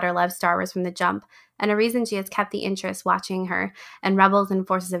reason my daughter loves Star Wars from the jump, and a reason she has kept the interest watching her and Rebels and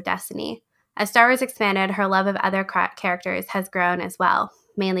Forces of Destiny. As Star Wars expanded, her love of other characters has grown as well,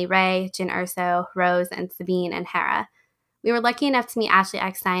 mainly Rey, Jyn Erso, Rose, and Sabine and Hera. We were lucky enough to meet Ashley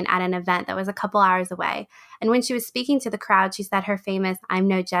Eckstein at an event that was a couple hours away, and when she was speaking to the crowd, she said her famous "I'm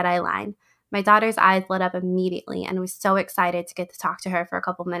no Jedi" line. My daughter's eyes lit up immediately and was so excited to get to talk to her for a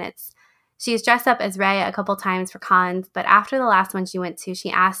couple minutes. She has dressed up as Rey a couple times for cons, but after the last one she went to,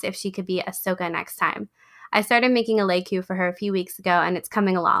 she asked if she could be Ahsoka next time. I started making a Leiku for her a few weeks ago, and it's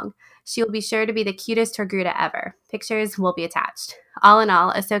coming along. She will be sure to be the cutest Torgruta ever. Pictures will be attached. All in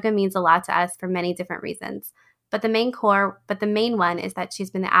all, Ahsoka means a lot to us for many different reasons. But the main one is that she's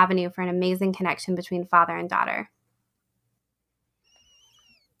been the avenue for an amazing connection between father and daughter.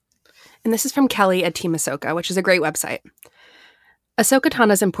 And this is from Kelly at Team Ahsoka, which is a great website. Ahsoka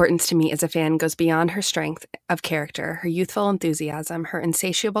Tano's importance to me as a fan goes beyond her strength of character, her youthful enthusiasm, her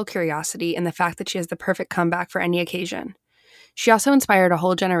insatiable curiosity, and the fact that she has the perfect comeback for any occasion. She also inspired a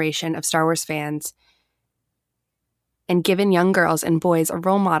whole generation of Star Wars fans and given young girls and boys a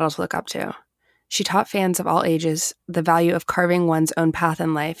role model to look up to. She taught fans of all ages the value of carving one's own path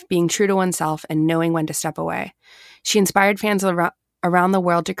in life, being true to oneself, and knowing when to step away. She inspired fans around the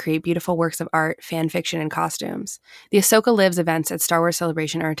world to create beautiful works of art, fan fiction, and costumes. The Ahsoka Lives events at Star Wars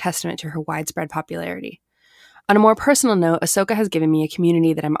Celebration are a testament to her widespread popularity. On a more personal note, Ahsoka has given me a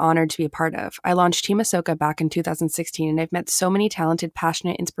community that I'm honored to be a part of. I launched Team Ahsoka back in 2016, and I've met so many talented,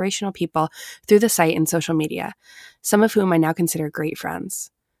 passionate, inspirational people through the site and social media, some of whom I now consider great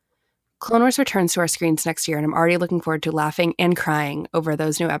friends. Clone Wars returns to our screens next year, and I'm already looking forward to laughing and crying over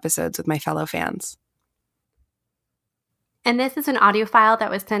those new episodes with my fellow fans. And this is an audio file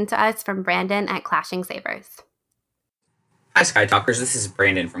that was sent to us from Brandon at Clashing Sabers. Hi, Sky Talkers. This is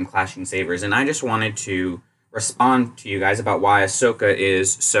Brandon from Clashing Sabers, and I just wanted to respond to you guys about why Ahsoka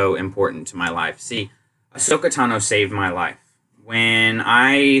is so important to my life. See, Ahsoka Tano saved my life. When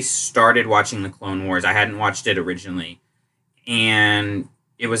I started watching the Clone Wars, I hadn't watched it originally, and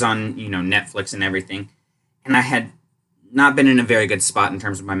it was on, Netflix and everything, and I had not been in a very good spot in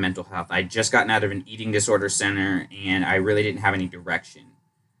terms of my mental health. I'd just gotten out of an eating disorder center, and I really didn't have any direction.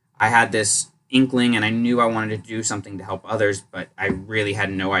 I had this inkling, and I knew I wanted to do something to help others, but I really had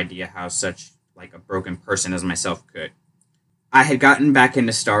no idea how such a broken person as myself could. I had gotten back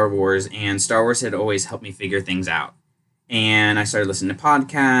into Star Wars, and Star Wars had always helped me figure things out. And I started listening to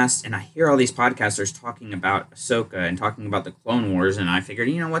podcasts, and I hear all these podcasters talking about Ahsoka and talking about the Clone Wars, and I figured,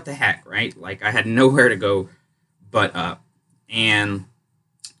 what the heck, right? I had nowhere to go but up. And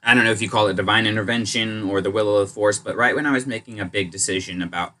I don't know if you call it divine intervention or the will of the Force, but right when I was making a big decision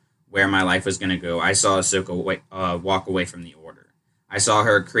about where my life was going to go, I saw Ahsoka walk away from the Order. I saw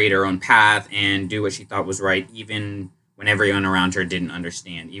her create her own path and do what she thought was right, even when everyone around her didn't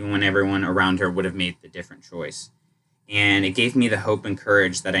understand, even when everyone around her would have made the different choice. And it gave me the hope and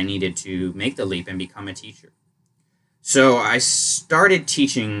courage that I needed to make the leap and become a teacher. So I started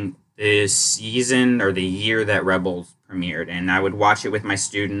teaching this season or the year that Rebels premiered, and I would watch it with my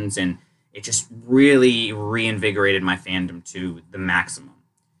students, and it just really reinvigorated my fandom to the maximum.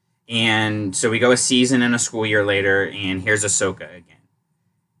 And so we go a season and a school year later, and here's Ahsoka again.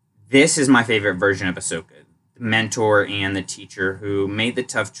 This is my favorite version of Ahsoka, the mentor and the teacher who made the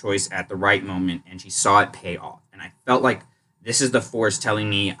tough choice at the right moment, and she saw it pay off. And I felt like this is the Force telling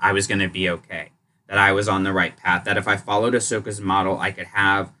me I was going to be okay, that I was on the right path, that if I followed Ahsoka's model, I could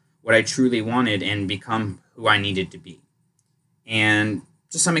have what I truly wanted and become who I needed to be. And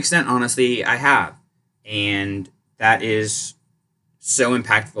to some extent, honestly, I have. And that is so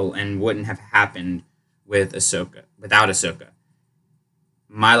impactful and wouldn't have happened without Ahsoka.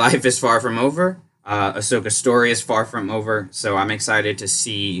 My life is far from over. Ahsoka's story is far from over. So I'm excited to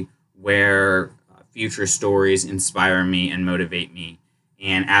see where future stories inspire me and motivate me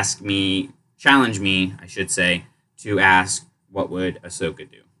and challenge me, I should say, to ask, what would Ahsoka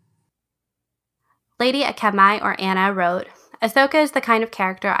do? Lady Akemai or Anna wrote, Ahsoka is the kind of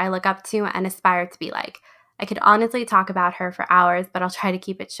character I look up to and aspire to be like. I could honestly talk about her for hours, but I'll try to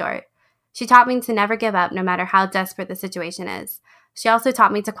keep it short. She taught me to never give up no matter how desperate the situation is. She also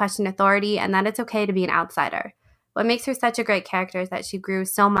taught me to question authority and that it's okay to be an outsider. What makes her such a great character is that she grew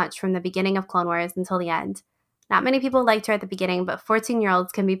so much from the beginning of Clone Wars until the end. Not many people liked her at the beginning, but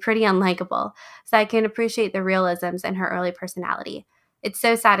 14-year-olds can be pretty unlikable, so I can appreciate the realisms in her early personality. It's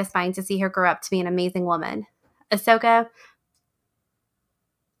so satisfying to see her grow up to be an amazing woman. Ahsoka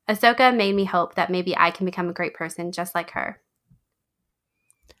made me hope that maybe I can become a great person just like her.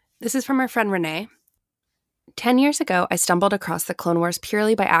 This is from our friend Renee. 10 years ago, I stumbled across the Clone Wars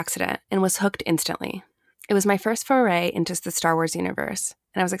purely by accident and was hooked instantly. It was my first foray into the Star Wars universe,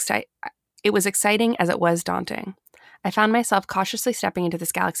 and it was exciting as it was daunting. I found myself cautiously stepping into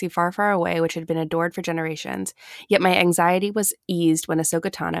this galaxy far, far away, which had been adored for generations, yet my anxiety was eased when Ahsoka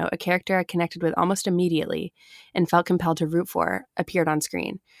Tano, a character I connected with almost immediately and felt compelled to root for, appeared on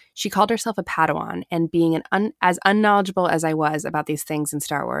screen. She called herself a Padawan, and being as unknowledgeable as I was about these things in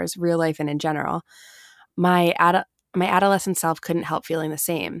Star Wars, real life and in general, my adolescent self couldn't help feeling the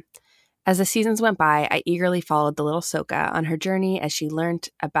same. As the seasons went by, I eagerly followed the little Ahsoka on her journey as she learned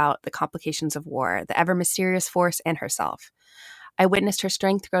about the complications of war, the ever-mysterious Force, and herself. I witnessed her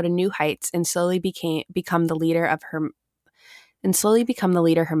strength grow to new heights and slowly become the leader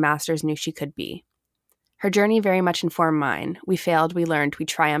her masters knew she could be. Her journey very much informed mine. We failed, we learned, we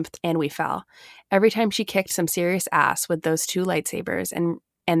triumphed, and we fell. Every time she kicked some serious ass with those 2 lightsabers and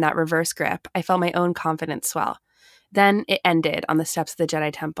that reverse grip, I felt my own confidence swell. Then it ended on the steps of the Jedi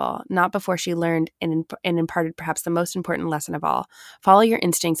Temple, not before she learned and imparted perhaps the most important lesson of all: follow your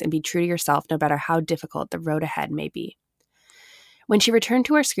instincts and be true to yourself no matter how difficult the road ahead may be. When she returned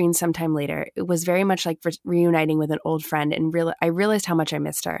to our screen sometime later, it was very much like reuniting with an old friend, and I realized how much I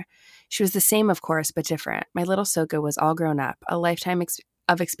missed her. She was the same, of course, but different. My little Ahsoka was all grown up, a lifetime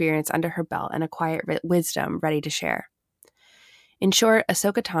of experience under her belt, and a quiet wisdom ready to share. In short,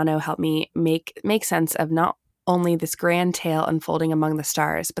 Ahsoka Tano helped me make sense of not only this grand tale unfolding among the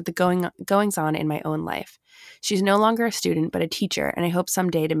stars, but the goings-on in my own life. She's no longer a student, but a teacher, and I hope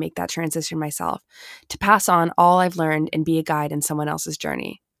someday to make that transition myself, to pass on all I've learned and be a guide in someone else's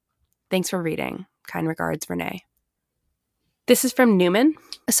journey. Thanks for reading. Kind regards, Renee. This is from Newman.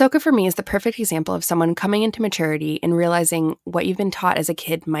 Ahsoka for me is the perfect example of someone coming into maturity and realizing what you've been taught as a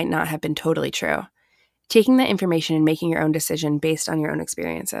kid might not have been totally true. Taking that information and making your own decision based on your own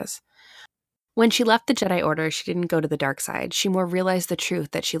experiences. When she left the Jedi Order, she didn't go to the dark side. She more realized the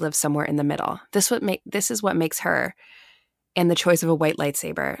truth that she lives somewhere in the middle. This is what makes her, and the choice of a white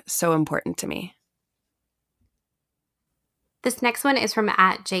lightsaber, so important to me. This next one is from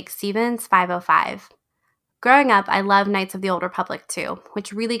 @JakeStevens505. Growing up, I loved Knights of the Old Republic too,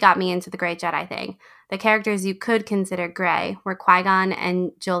 which really got me into the Grey Jedi thing. The characters you could consider Grey were Qui-Gon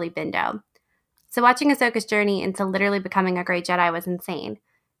and Jolee Bindo. So watching Ahsoka's journey into literally becoming a Grey Jedi was insane.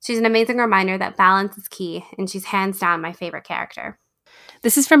 She's an amazing reminder that balance is key, and she's hands down my favorite character.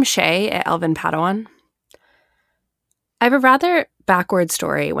 This is from Shay at Elvin Padawan. I have a rather backward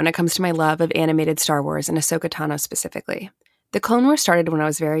story when it comes to my love of animated Star Wars and Ahsoka Tano specifically. The Clone Wars started when I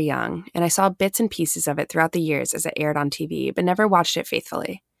was very young, and I saw bits and pieces of it throughout the years as it aired on TV, but never watched it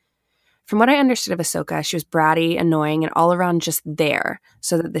faithfully. From what I understood of Ahsoka, she was bratty, annoying, and all around just there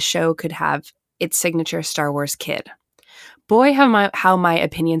so that the show could have its signature Star Wars kid. Boy, how my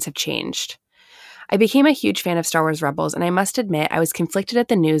opinions have changed. I became a huge fan of Star Wars Rebels, and I must admit I was conflicted at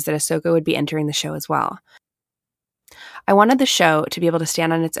the news that Ahsoka would be entering the show as well. I wanted the show to be able to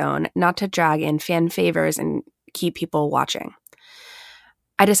stand on its own, not to drag in fan favors and keep people watching.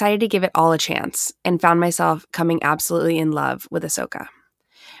 I decided to give it all a chance and found myself coming absolutely in love with Ahsoka.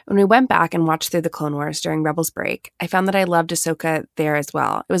 When we went back and watched through the Clone Wars during Rebels break, I found that I loved Ahsoka there as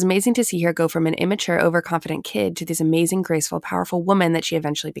well. It was amazing to see her go from an immature, overconfident kid to this amazing, graceful, powerful woman that she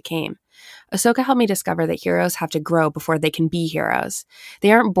eventually became. Ahsoka helped me discover that heroes have to grow before they can be heroes.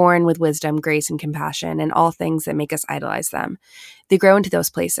 They aren't born with wisdom, grace, and compassion and all things that make us idolize them. They grow into those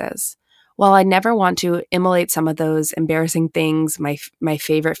places. While I never want to immolate some of those embarrassing things my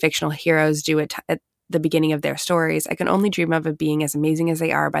favorite fictional heroes do at the beginning of their stories, I can only dream of being as amazing as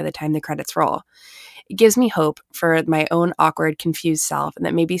they are by the time the credits roll. It gives me hope for my own awkward, confused self, and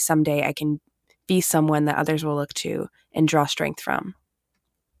that maybe someday I can be someone that others will look to and draw strength from.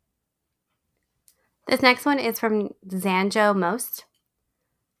 This next one is from Zanjo Most.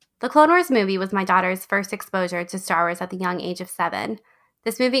 The Clone Wars movie was my daughter's first exposure to Star Wars at the young age of 7.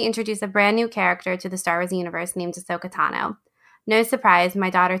 This movie introduced a brand new character to the Star Wars universe named Ahsoka Tano. No surprise, my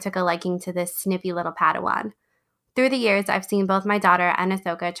daughter took a liking to this snippy little Padawan. Through the years, I've seen both my daughter and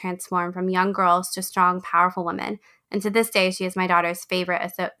Ahsoka transform from young girls to strong, powerful women, and to this day, she is my daughter's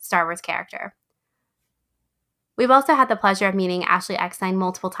favorite Star Wars character. We've also had the pleasure of meeting Ashley Eckstein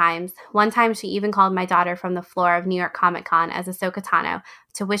multiple times. One time, she even called my daughter from the floor of New York Comic Con as Ahsoka Tano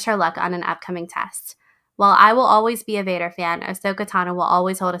to wish her luck on an upcoming test. While I will always be a Vader fan, Ahsoka Tano will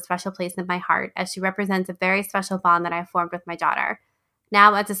always hold a special place in my heart as she represents a very special bond that I have formed with my daughter.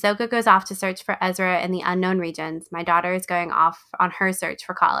 Now, as Ahsoka goes off to search for Ezra in the unknown regions, my daughter is going off on her search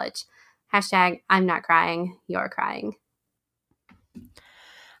for college. # I'm not crying, you're crying.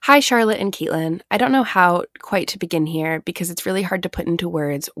 Hi, Charlotte and Caitlin. I don't know how quite to begin here because it's really hard to put into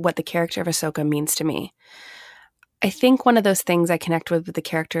words what the character of Ahsoka means to me. I think one of those things I connect with the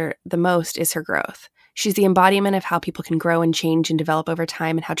character the most is her growth. She's the embodiment of how people can grow and change and develop over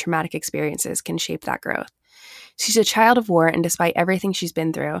time and how traumatic experiences can shape that growth. She's a child of war, and despite everything she's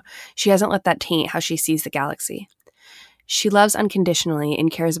been through, she hasn't let that taint how she sees the galaxy. She loves unconditionally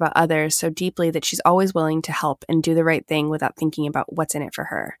and cares about others so deeply that she's always willing to help and do the right thing without thinking about what's in it for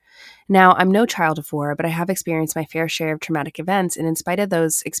her. Now, I'm no child of war, but I have experienced my fair share of traumatic events, and in spite of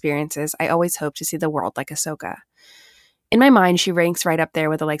those experiences, I always hope to see the world like Ahsoka. In my mind, she ranks right up there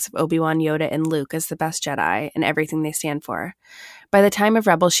with the likes of Obi-Wan, Yoda, and Luke as the best Jedi and everything they stand for. By the time of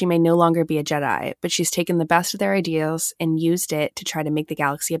Rebels, she may no longer be a Jedi, but she's taken the best of their ideals and used it to try to make the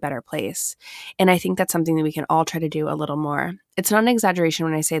galaxy a better place. And I think that's something that we can all try to do a little more. It's not an exaggeration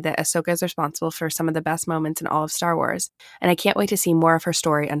when I say that Ahsoka is responsible for some of the best moments in all of Star Wars, and I can't wait to see more of her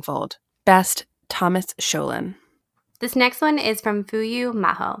story unfold. Best, Thomas Sholin. This next one is from Fuyu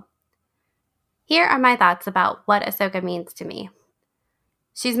Maho. Here are my thoughts about what Ahsoka means to me.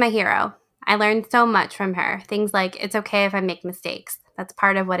 She's my hero. I learned so much from her. Things like, it's okay if I make mistakes. That's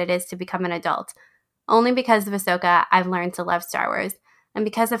part of what it is to become an adult. Only because of Ahsoka, I've learned to love Star Wars. And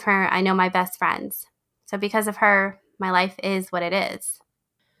because of her, I know my best friends. So because of her, my life is what it is.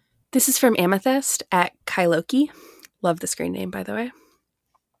 This is from Amethyst at Kailoki. Love the screen name, by the way.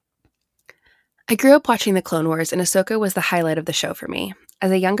 I grew up watching the Clone Wars, and Ahsoka was the highlight of the show for me. As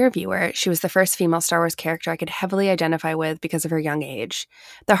a younger viewer, she was the first female Star Wars character I could heavily identify with because of her young age.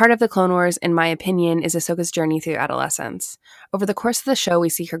 The heart of the Clone Wars, in my opinion, is Ahsoka's journey through adolescence. Over the course of the show, we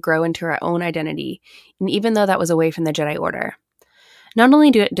see her grow into her own identity, and even though that was away from the Jedi Order. Not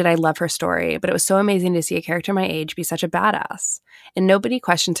only did I love her story, but it was so amazing to see a character my age be such a badass. And nobody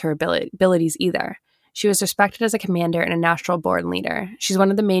questions her abilities either. She was respected as a commander and a natural-born leader. She's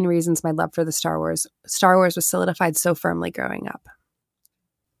one of the main reasons my love for the Star Wars was solidified so firmly growing up.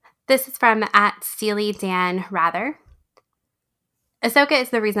 This is from @SteelyDanRather. Ahsoka is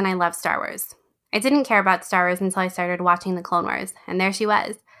the reason I love Star Wars. I didn't care about Star Wars until I started watching the Clone Wars, and there she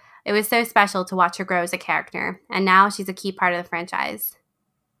was. It was so special to watch her grow as a character, and now she's a key part of the franchise.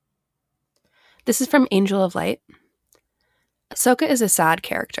 This is from Angel of Light. Ahsoka is a sad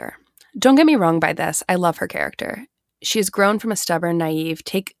character. Don't get me wrong by this, I love her character. She has grown from a stubborn, naive,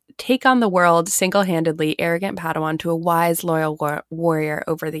 take on the world single-handedly arrogant Padawan to a wise, loyal warrior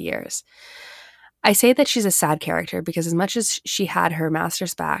over the years. I say that she's a sad character because as much as she had her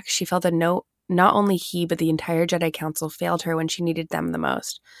master's back, she felt that not only he but the entire Jedi Council failed her when she needed them the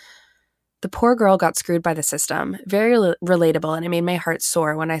most. The poor girl got screwed by the system. Very relatable, and it made my heart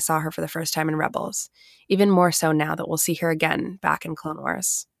soar when I saw her for the first time in Rebels. Even more so now that we'll see her again back in Clone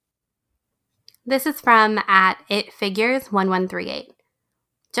Wars. This is from @ItFigures1138.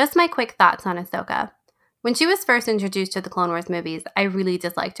 Just my quick thoughts on Ahsoka. When she was first introduced to the Clone Wars movies, I really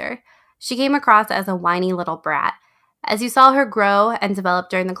disliked her. She came across as a whiny little brat. As you saw her grow and develop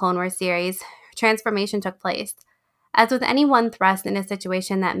during the Clone Wars series, transformation took place. As with any one thrust in a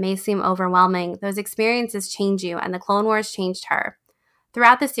situation that may seem overwhelming, those experiences change you, and the Clone Wars changed her.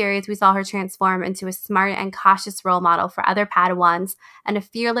 Throughout the series, we saw her transform into a smart and cautious role model for other Padawans and a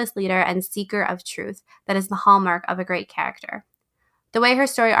fearless leader and seeker of truth that is the hallmark of a great character. The way her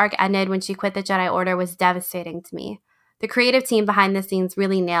story arc ended when she quit the Jedi Order was devastating to me. The creative team behind the scenes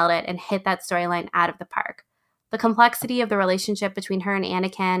really nailed it and hit that storyline out of the park. The complexity of the relationship between her and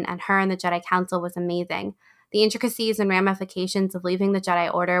Anakin and her and the Jedi Council was amazing. The intricacies and ramifications of leaving the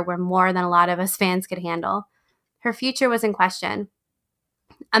Jedi Order were more than a lot of us fans could handle. Her future was in question.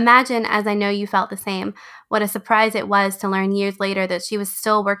 Imagine, as I know you felt the same, what a surprise it was to learn years later that she was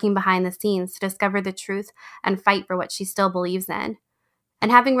still working behind the scenes to discover the truth and fight for what she still believes in.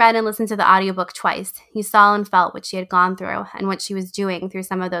 And having read and listened to the audiobook twice, you saw and felt what she had gone through and what she was doing through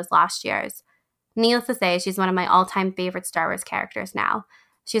some of those lost years. Needless to say, she's one of my all-time favorite Star Wars characters now.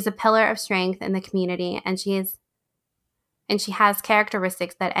 She is a pillar of strength in the community, and she has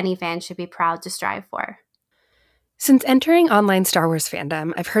characteristics that any fan should be proud to strive for. Since entering online Star Wars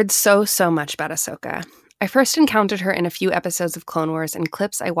fandom, I've heard so much about Ahsoka. I first encountered her in a few episodes of Clone Wars and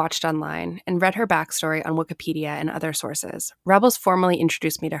clips I watched online and read her backstory on Wikipedia and other sources. Rebels formally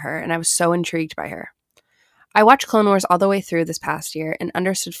introduced me to her, and I was so intrigued by her. I watched Clone Wars all the way through this past year and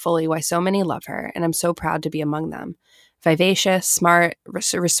understood fully why so many love her, and I'm so proud to be among them. Vivacious, smart,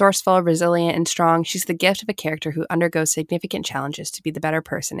 resourceful, resilient, and strong, she's the gift of a character who undergoes significant challenges to be the better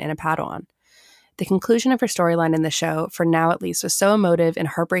person in a Padawan. The conclusion of her storyline in the show, for now at least, was so emotive and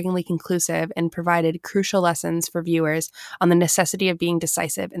heartbreakingly conclusive and provided crucial lessons for viewers on the necessity of being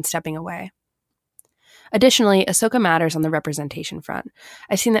decisive and stepping away. Additionally, Ahsoka matters on the representation front.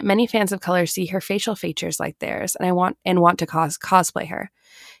 I've seen that many fans of color see her facial features like theirs and want to cosplay her.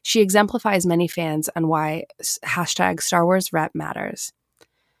 She exemplifies many fans on why #StarWarsRep matters.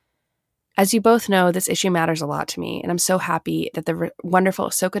 As you both know, this issue matters a lot to me, and I'm so happy that the wonderful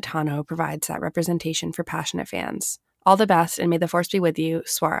Ahsoka Tano provides that representation for passionate fans. All the best, and may the Force be with you,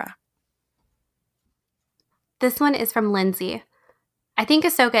 Swara. This one is from Lindsay. I think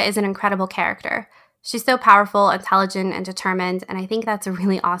Ahsoka is an incredible character. She's so powerful, intelligent, and determined, and I think that's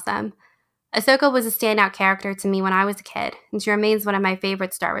really awesome. Ahsoka was a standout character to me when I was a kid, and she remains one of my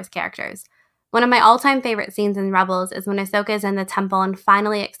favorite Star Wars characters. One of my all-time favorite scenes in Rebels is when Ahsoka is in the temple and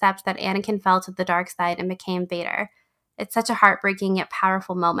finally accepts that Anakin fell to the dark side and became Vader. It's such a heartbreaking yet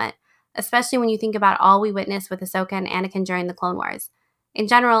powerful moment, especially when you think about all we witnessed with Ahsoka and Anakin during the Clone Wars. In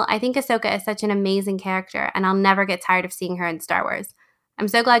general, I think Ahsoka is such an amazing character, and I'll never get tired of seeing her in Star Wars. I'm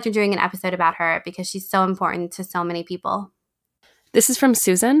so glad you're doing an episode about her because she's so important to so many people. This is from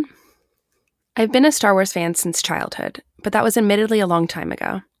Susan. I've been a Star Wars fan since childhood, but that was admittedly a long time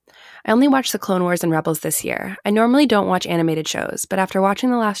ago. I only watched the Clone Wars and Rebels this year. I normally don't watch animated shows, but after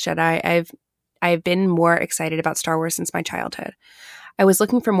watching The Last Jedi, I've been more excited about Star Wars since my childhood. I was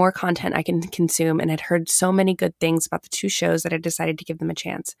looking for more content I can consume and had heard so many good things about the two shows that I decided to give them a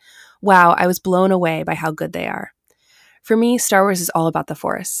chance. Wow, I was blown away by how good they are. For me, Star Wars is all about the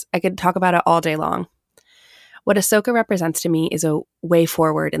Force. I could talk about it all day long. What Ahsoka represents to me is a way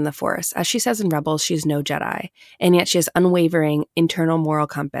forward in the Force. As she says in Rebels, she's no Jedi, and yet she has unwavering internal moral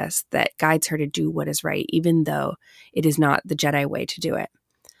compass that guides her to do what is right, even though it is not the Jedi way to do it.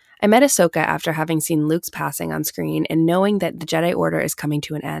 I met Ahsoka after having seen Luke's passing on screen and knowing that the Jedi Order is coming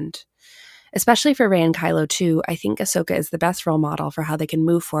to an end. Especially for Rey and Kylo too, I think Ahsoka is the best role model for how they can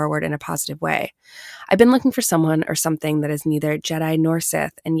move forward in a positive way. I've been looking for someone or something that is neither Jedi nor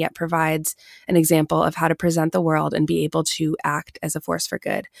Sith and yet provides an example of how to present the world and be able to act as a force for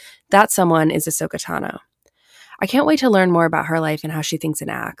good. That someone is Ahsoka Tano. I can't wait to learn more about her life and how she thinks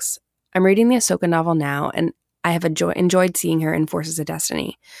and acts. I'm reading the Ahsoka novel now, and I have enjoyed seeing her in Forces of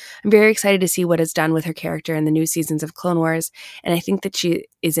Destiny. I'm very excited to see what is done with her character in the new seasons of Clone Wars, and I think that she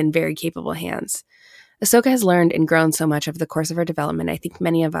is in very capable hands. Ahsoka has learned and grown so much over the course of her development. I think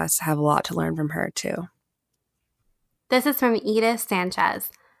many of us have a lot to learn from her, too. This is from Edith Sanchez.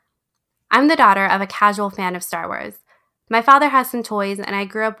 I'm the daughter of a casual fan of Star Wars. My father has some toys, and I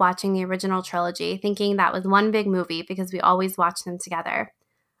grew up watching the original trilogy, thinking that was one big movie because we always watched them together.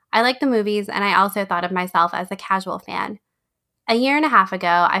 I like the movies, and I also thought of myself as a casual fan. A year and a half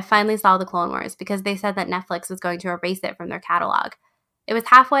ago, I finally saw The Clone Wars because they said that Netflix was going to erase it from their catalog. It was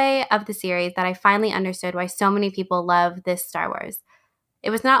halfway of the series that I finally understood why so many people love this Star Wars. It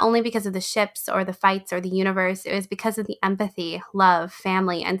was not only because of the ships or the fights or the universe, it was because of the empathy, love,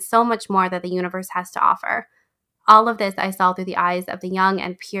 family, and so much more that the universe has to offer. All of this I saw through the eyes of the young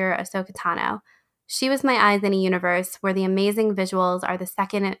and pure Ahsoka Tano. She was my eyes in a universe where the amazing visuals are the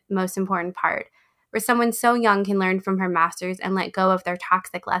second most important part, where someone so young can learn from her masters and let go of their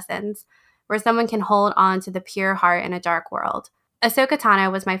toxic lessons, where someone can hold on to the pure heart in a dark world. Ahsoka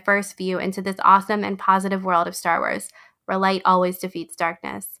Tano was my first view into this awesome and positive world of Star Wars, where light always defeats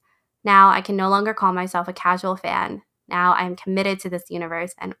darkness. Now I can no longer call myself a casual fan. Now I am committed to this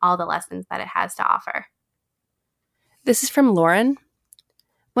universe and all the lessons that it has to offer. This is from Lauren.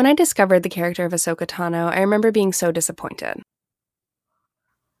 When I discovered the character of Ahsoka Tano, I remember being so disappointed.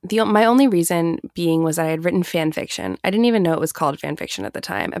 My only reason being was that I had written fan fiction. I didn't even know it was called fan fiction at the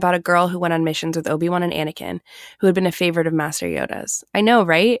time, about a girl who went on missions with Obi-Wan and Anakin, who had been a favorite of Master Yoda's. I know,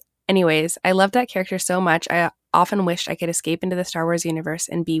 right? Anyways, I loved that character so much, I often wished I could escape into the Star Wars universe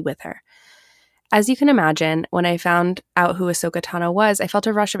and be with her. As you can imagine, when I found out who Ahsoka Tano was, I felt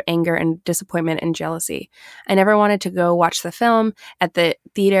a rush of anger and disappointment and jealousy. I never wanted to go watch the film at the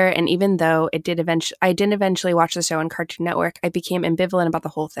theater, and even though I did eventually watch the show on Cartoon Network, I became ambivalent about the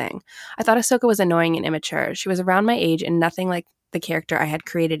whole thing. I thought Ahsoka was annoying and immature. She was around my age and nothing like the character I had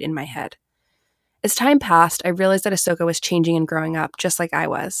created in my head. As time passed, I realized that Ahsoka was changing and growing up, just like I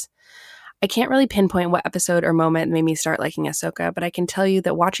was. I can't really pinpoint what episode or moment made me start liking Ahsoka, but I can tell you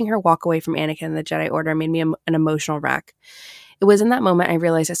that watching her walk away from Anakin and the Jedi Order made me an emotional wreck. It was in that moment I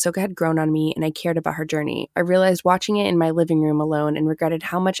realized Ahsoka had grown on me and I cared about her journey. I realized watching it in my living room alone and regretted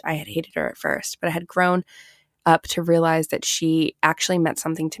how much I had hated her at first, but I had grown up to realize that she actually meant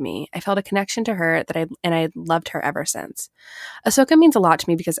something to me. I felt a connection to her and I loved her ever since. Ahsoka means a lot to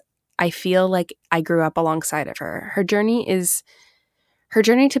me because I feel like I grew up alongside of her. Her journey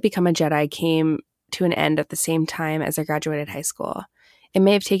to become a Jedi came to an end at the same time as I graduated high school. It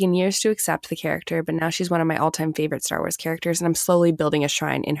may have taken years to accept the character, but now she's one of my all-time favorite Star Wars characters, and I'm slowly building a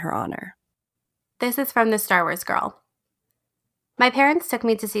shrine in her honor. This is from the Star Wars Girl. My parents took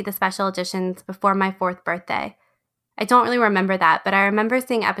me to see the special editions before my 4th birthday. I don't really remember that, but I remember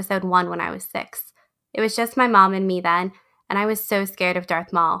seeing episode 1 when I was 6. It was just my mom and me then, and I was so scared of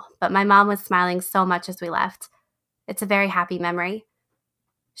Darth Maul, but my mom was smiling so much as we left. It's a very happy memory.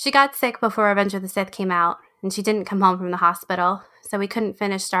 She got sick before Revenge of the Sith came out, and she didn't come home from the hospital, so we couldn't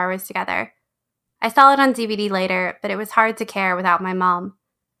finish Star Wars together. I saw it on DVD later, but it was hard to care without my mom.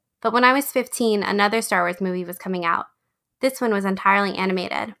 But when I was 15, another Star Wars movie was coming out. This one was entirely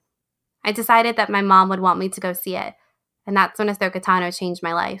animated. I decided that my mom would want me to go see it, and that's when Ahsoka Tano changed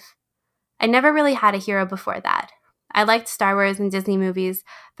my life. I never really had a hero before that. I liked Star Wars and Disney movies,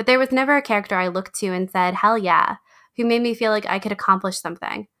 but there was never a character I looked to and said, hell yeah, who made me feel like I could accomplish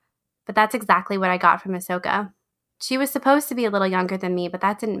something. But that's exactly what I got from Ahsoka. She was supposed to be a little younger than me, but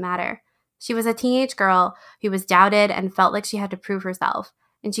that didn't matter. She was a teenage girl who was doubted and felt like she had to prove herself,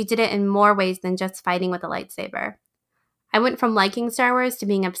 and she did it in more ways than just fighting with a lightsaber. I went from liking Star Wars to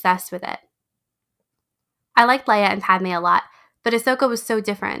being obsessed with it. I liked Leia and Padme a lot, but Ahsoka was so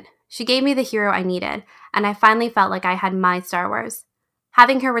different. She gave me the hero I needed, and I finally felt like I had my Star Wars.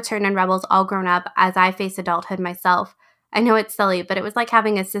 Having her return in Rebels all grown up as I faced adulthood myself, I know it's silly, but it was like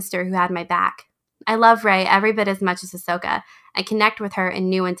having a sister who had my back. I love Rey every bit as much as Ahsoka and connect with her in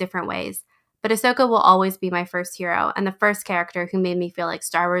new and different ways. But Ahsoka will always be my first hero and the first character who made me feel like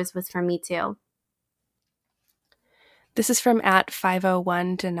Star Wars was for me too. This is from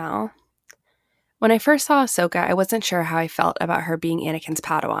 @501 Danelle. When I first saw Ahsoka, I wasn't sure how I felt about her being Anakin's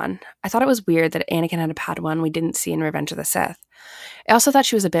Padawan. I thought it was weird that Anakin had a Padawan we didn't see in Revenge of the Sith. I also thought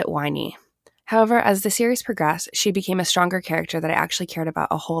she was a bit whiny. However, as the series progressed, she became a stronger character that I actually cared about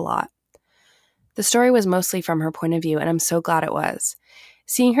a whole lot. The story was mostly from her point of view, and I'm so glad it was.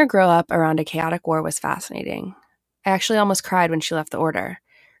 Seeing her grow up around a chaotic war was fascinating. I actually almost cried when she left the Order.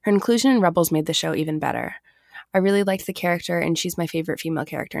 Her inclusion in Rebels made the show even better. I really liked the character, and she's my favorite female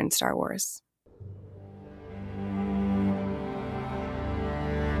character in Star Wars.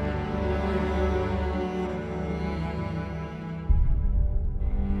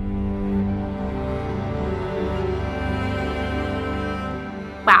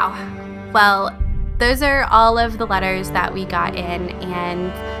 Wow. Well, those are all of the letters that we got in,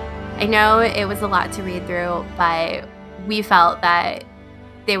 and I know it was a lot to read through, but we felt that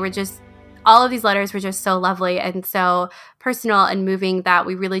they were just, all of these letters were just so lovely and so personal and moving that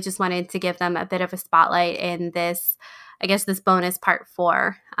we really just wanted to give them a bit of a spotlight in this, I guess, this bonus part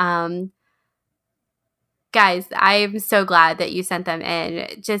 4. Guys, I'm so glad that you sent them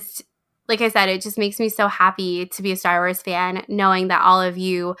in. Just like I said, it just makes me so happy to be a Star Wars fan, knowing that all of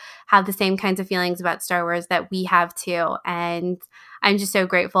you have the same kinds of feelings about Star Wars that we have too. And I'm just so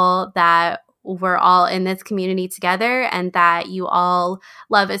grateful that we're all in this community together and that you all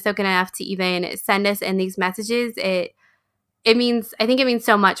love Ahsoka enough to even send us in these messages. I think it means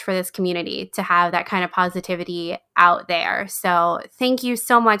so much for this community to have that kind of positivity out there. So thank you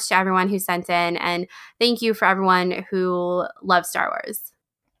so much to everyone who sent in, and thank you for everyone who loves Star Wars.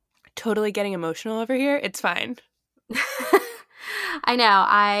 Totally getting emotional over here. It's fine. I know.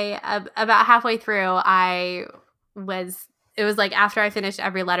 About halfway through, it was like after I finished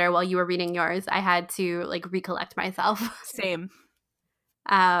every letter while you were reading yours, I had to like recollect myself. Same.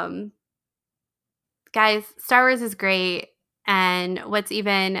 Guys, Star Wars is great. And what's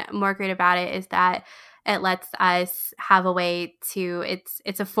even more great about it is that it lets us have a way to,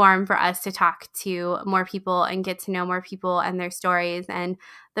 it's a forum for us to talk to more people and get to know more people and their stories. And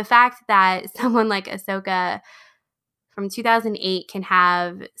the fact that someone like Ahsoka from 2008 can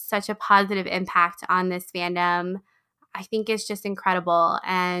have such a positive impact on this fandom, I think is just incredible.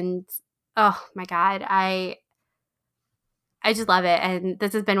 And oh my God, I just love it. And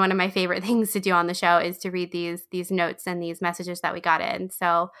this has been one of my favorite things to do on the show, is to read these notes and these messages that we got in.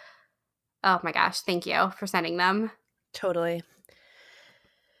 So, oh my gosh, thank you for sending them. Totally.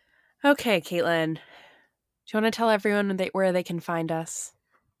 Okay, Caitlin, do you want to tell everyone where they can find us?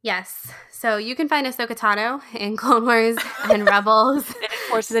 Yes. So you can find Ahsoka Tano in Clone Wars and Rebels. And in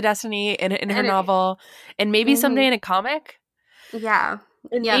Forces of Destiny, in her novel, and maybe someday in a comic. Yeah.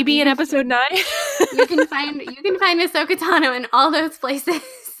 And maybe in episode 9. you can find Ahsoka Tano in all those places.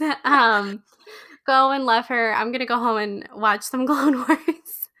 Go and love her. I'm gonna go home and watch some Clone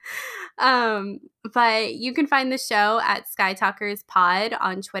Wars. But you can find the show at Sky Talkers Pod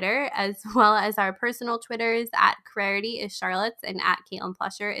on Twitter, as well as our personal Twitters. At Clarity is Charlotte's and at Caitlin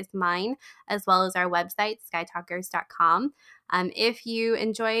Plusher is mine, as well as our website, skytalkers.com. If you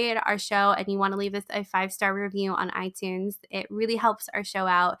enjoyed our show and you want to leave us a 5-star review on iTunes, it really helps our show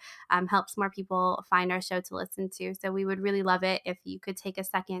out, helps more people find our show to listen to. So we would really love it if you could take a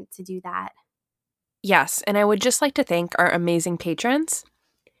second to do that. Yes, and I would just like to thank our amazing patrons.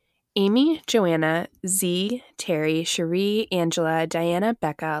 Amy, Joanna, Z, Terry, Cherie, Angela, Diana,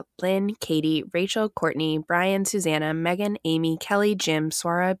 Becca, Lynn, Katie, Rachel, Courtney, Brian, Susanna, Megan, Amy, Kelly, Jim,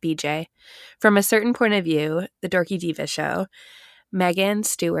 Swara, BJ. From a Certain Point of View, The Dorky Diva Show, Megan,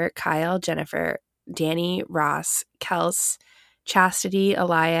 Stuart, Kyle, Jennifer, Danny, Ross, Kels, Chastity,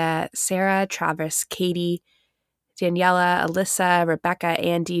 Alaya, Sarah, Travis, Katie, Daniela, Alyssa, Rebecca,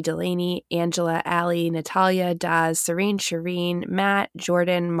 Andy, Delaney, Angela, Allie, Natalia, Daz, Serene, Shireen, Matt,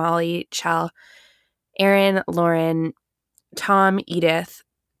 Jordan, Molly, Chell, Aaron, Lauren, Tom, Edith,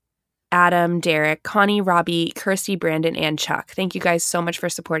 Adam, Derek, Connie, Robbie, Kirsty, Brandon, and Chuck. Thank you guys so much for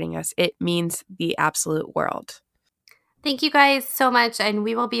supporting us. It means the absolute world. Thank you guys so much, and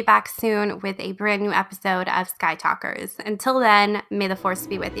we will be back soon with a brand new episode of Sky Talkers. Until then, may the Force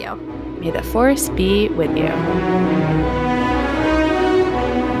be with you. May the Force be with you.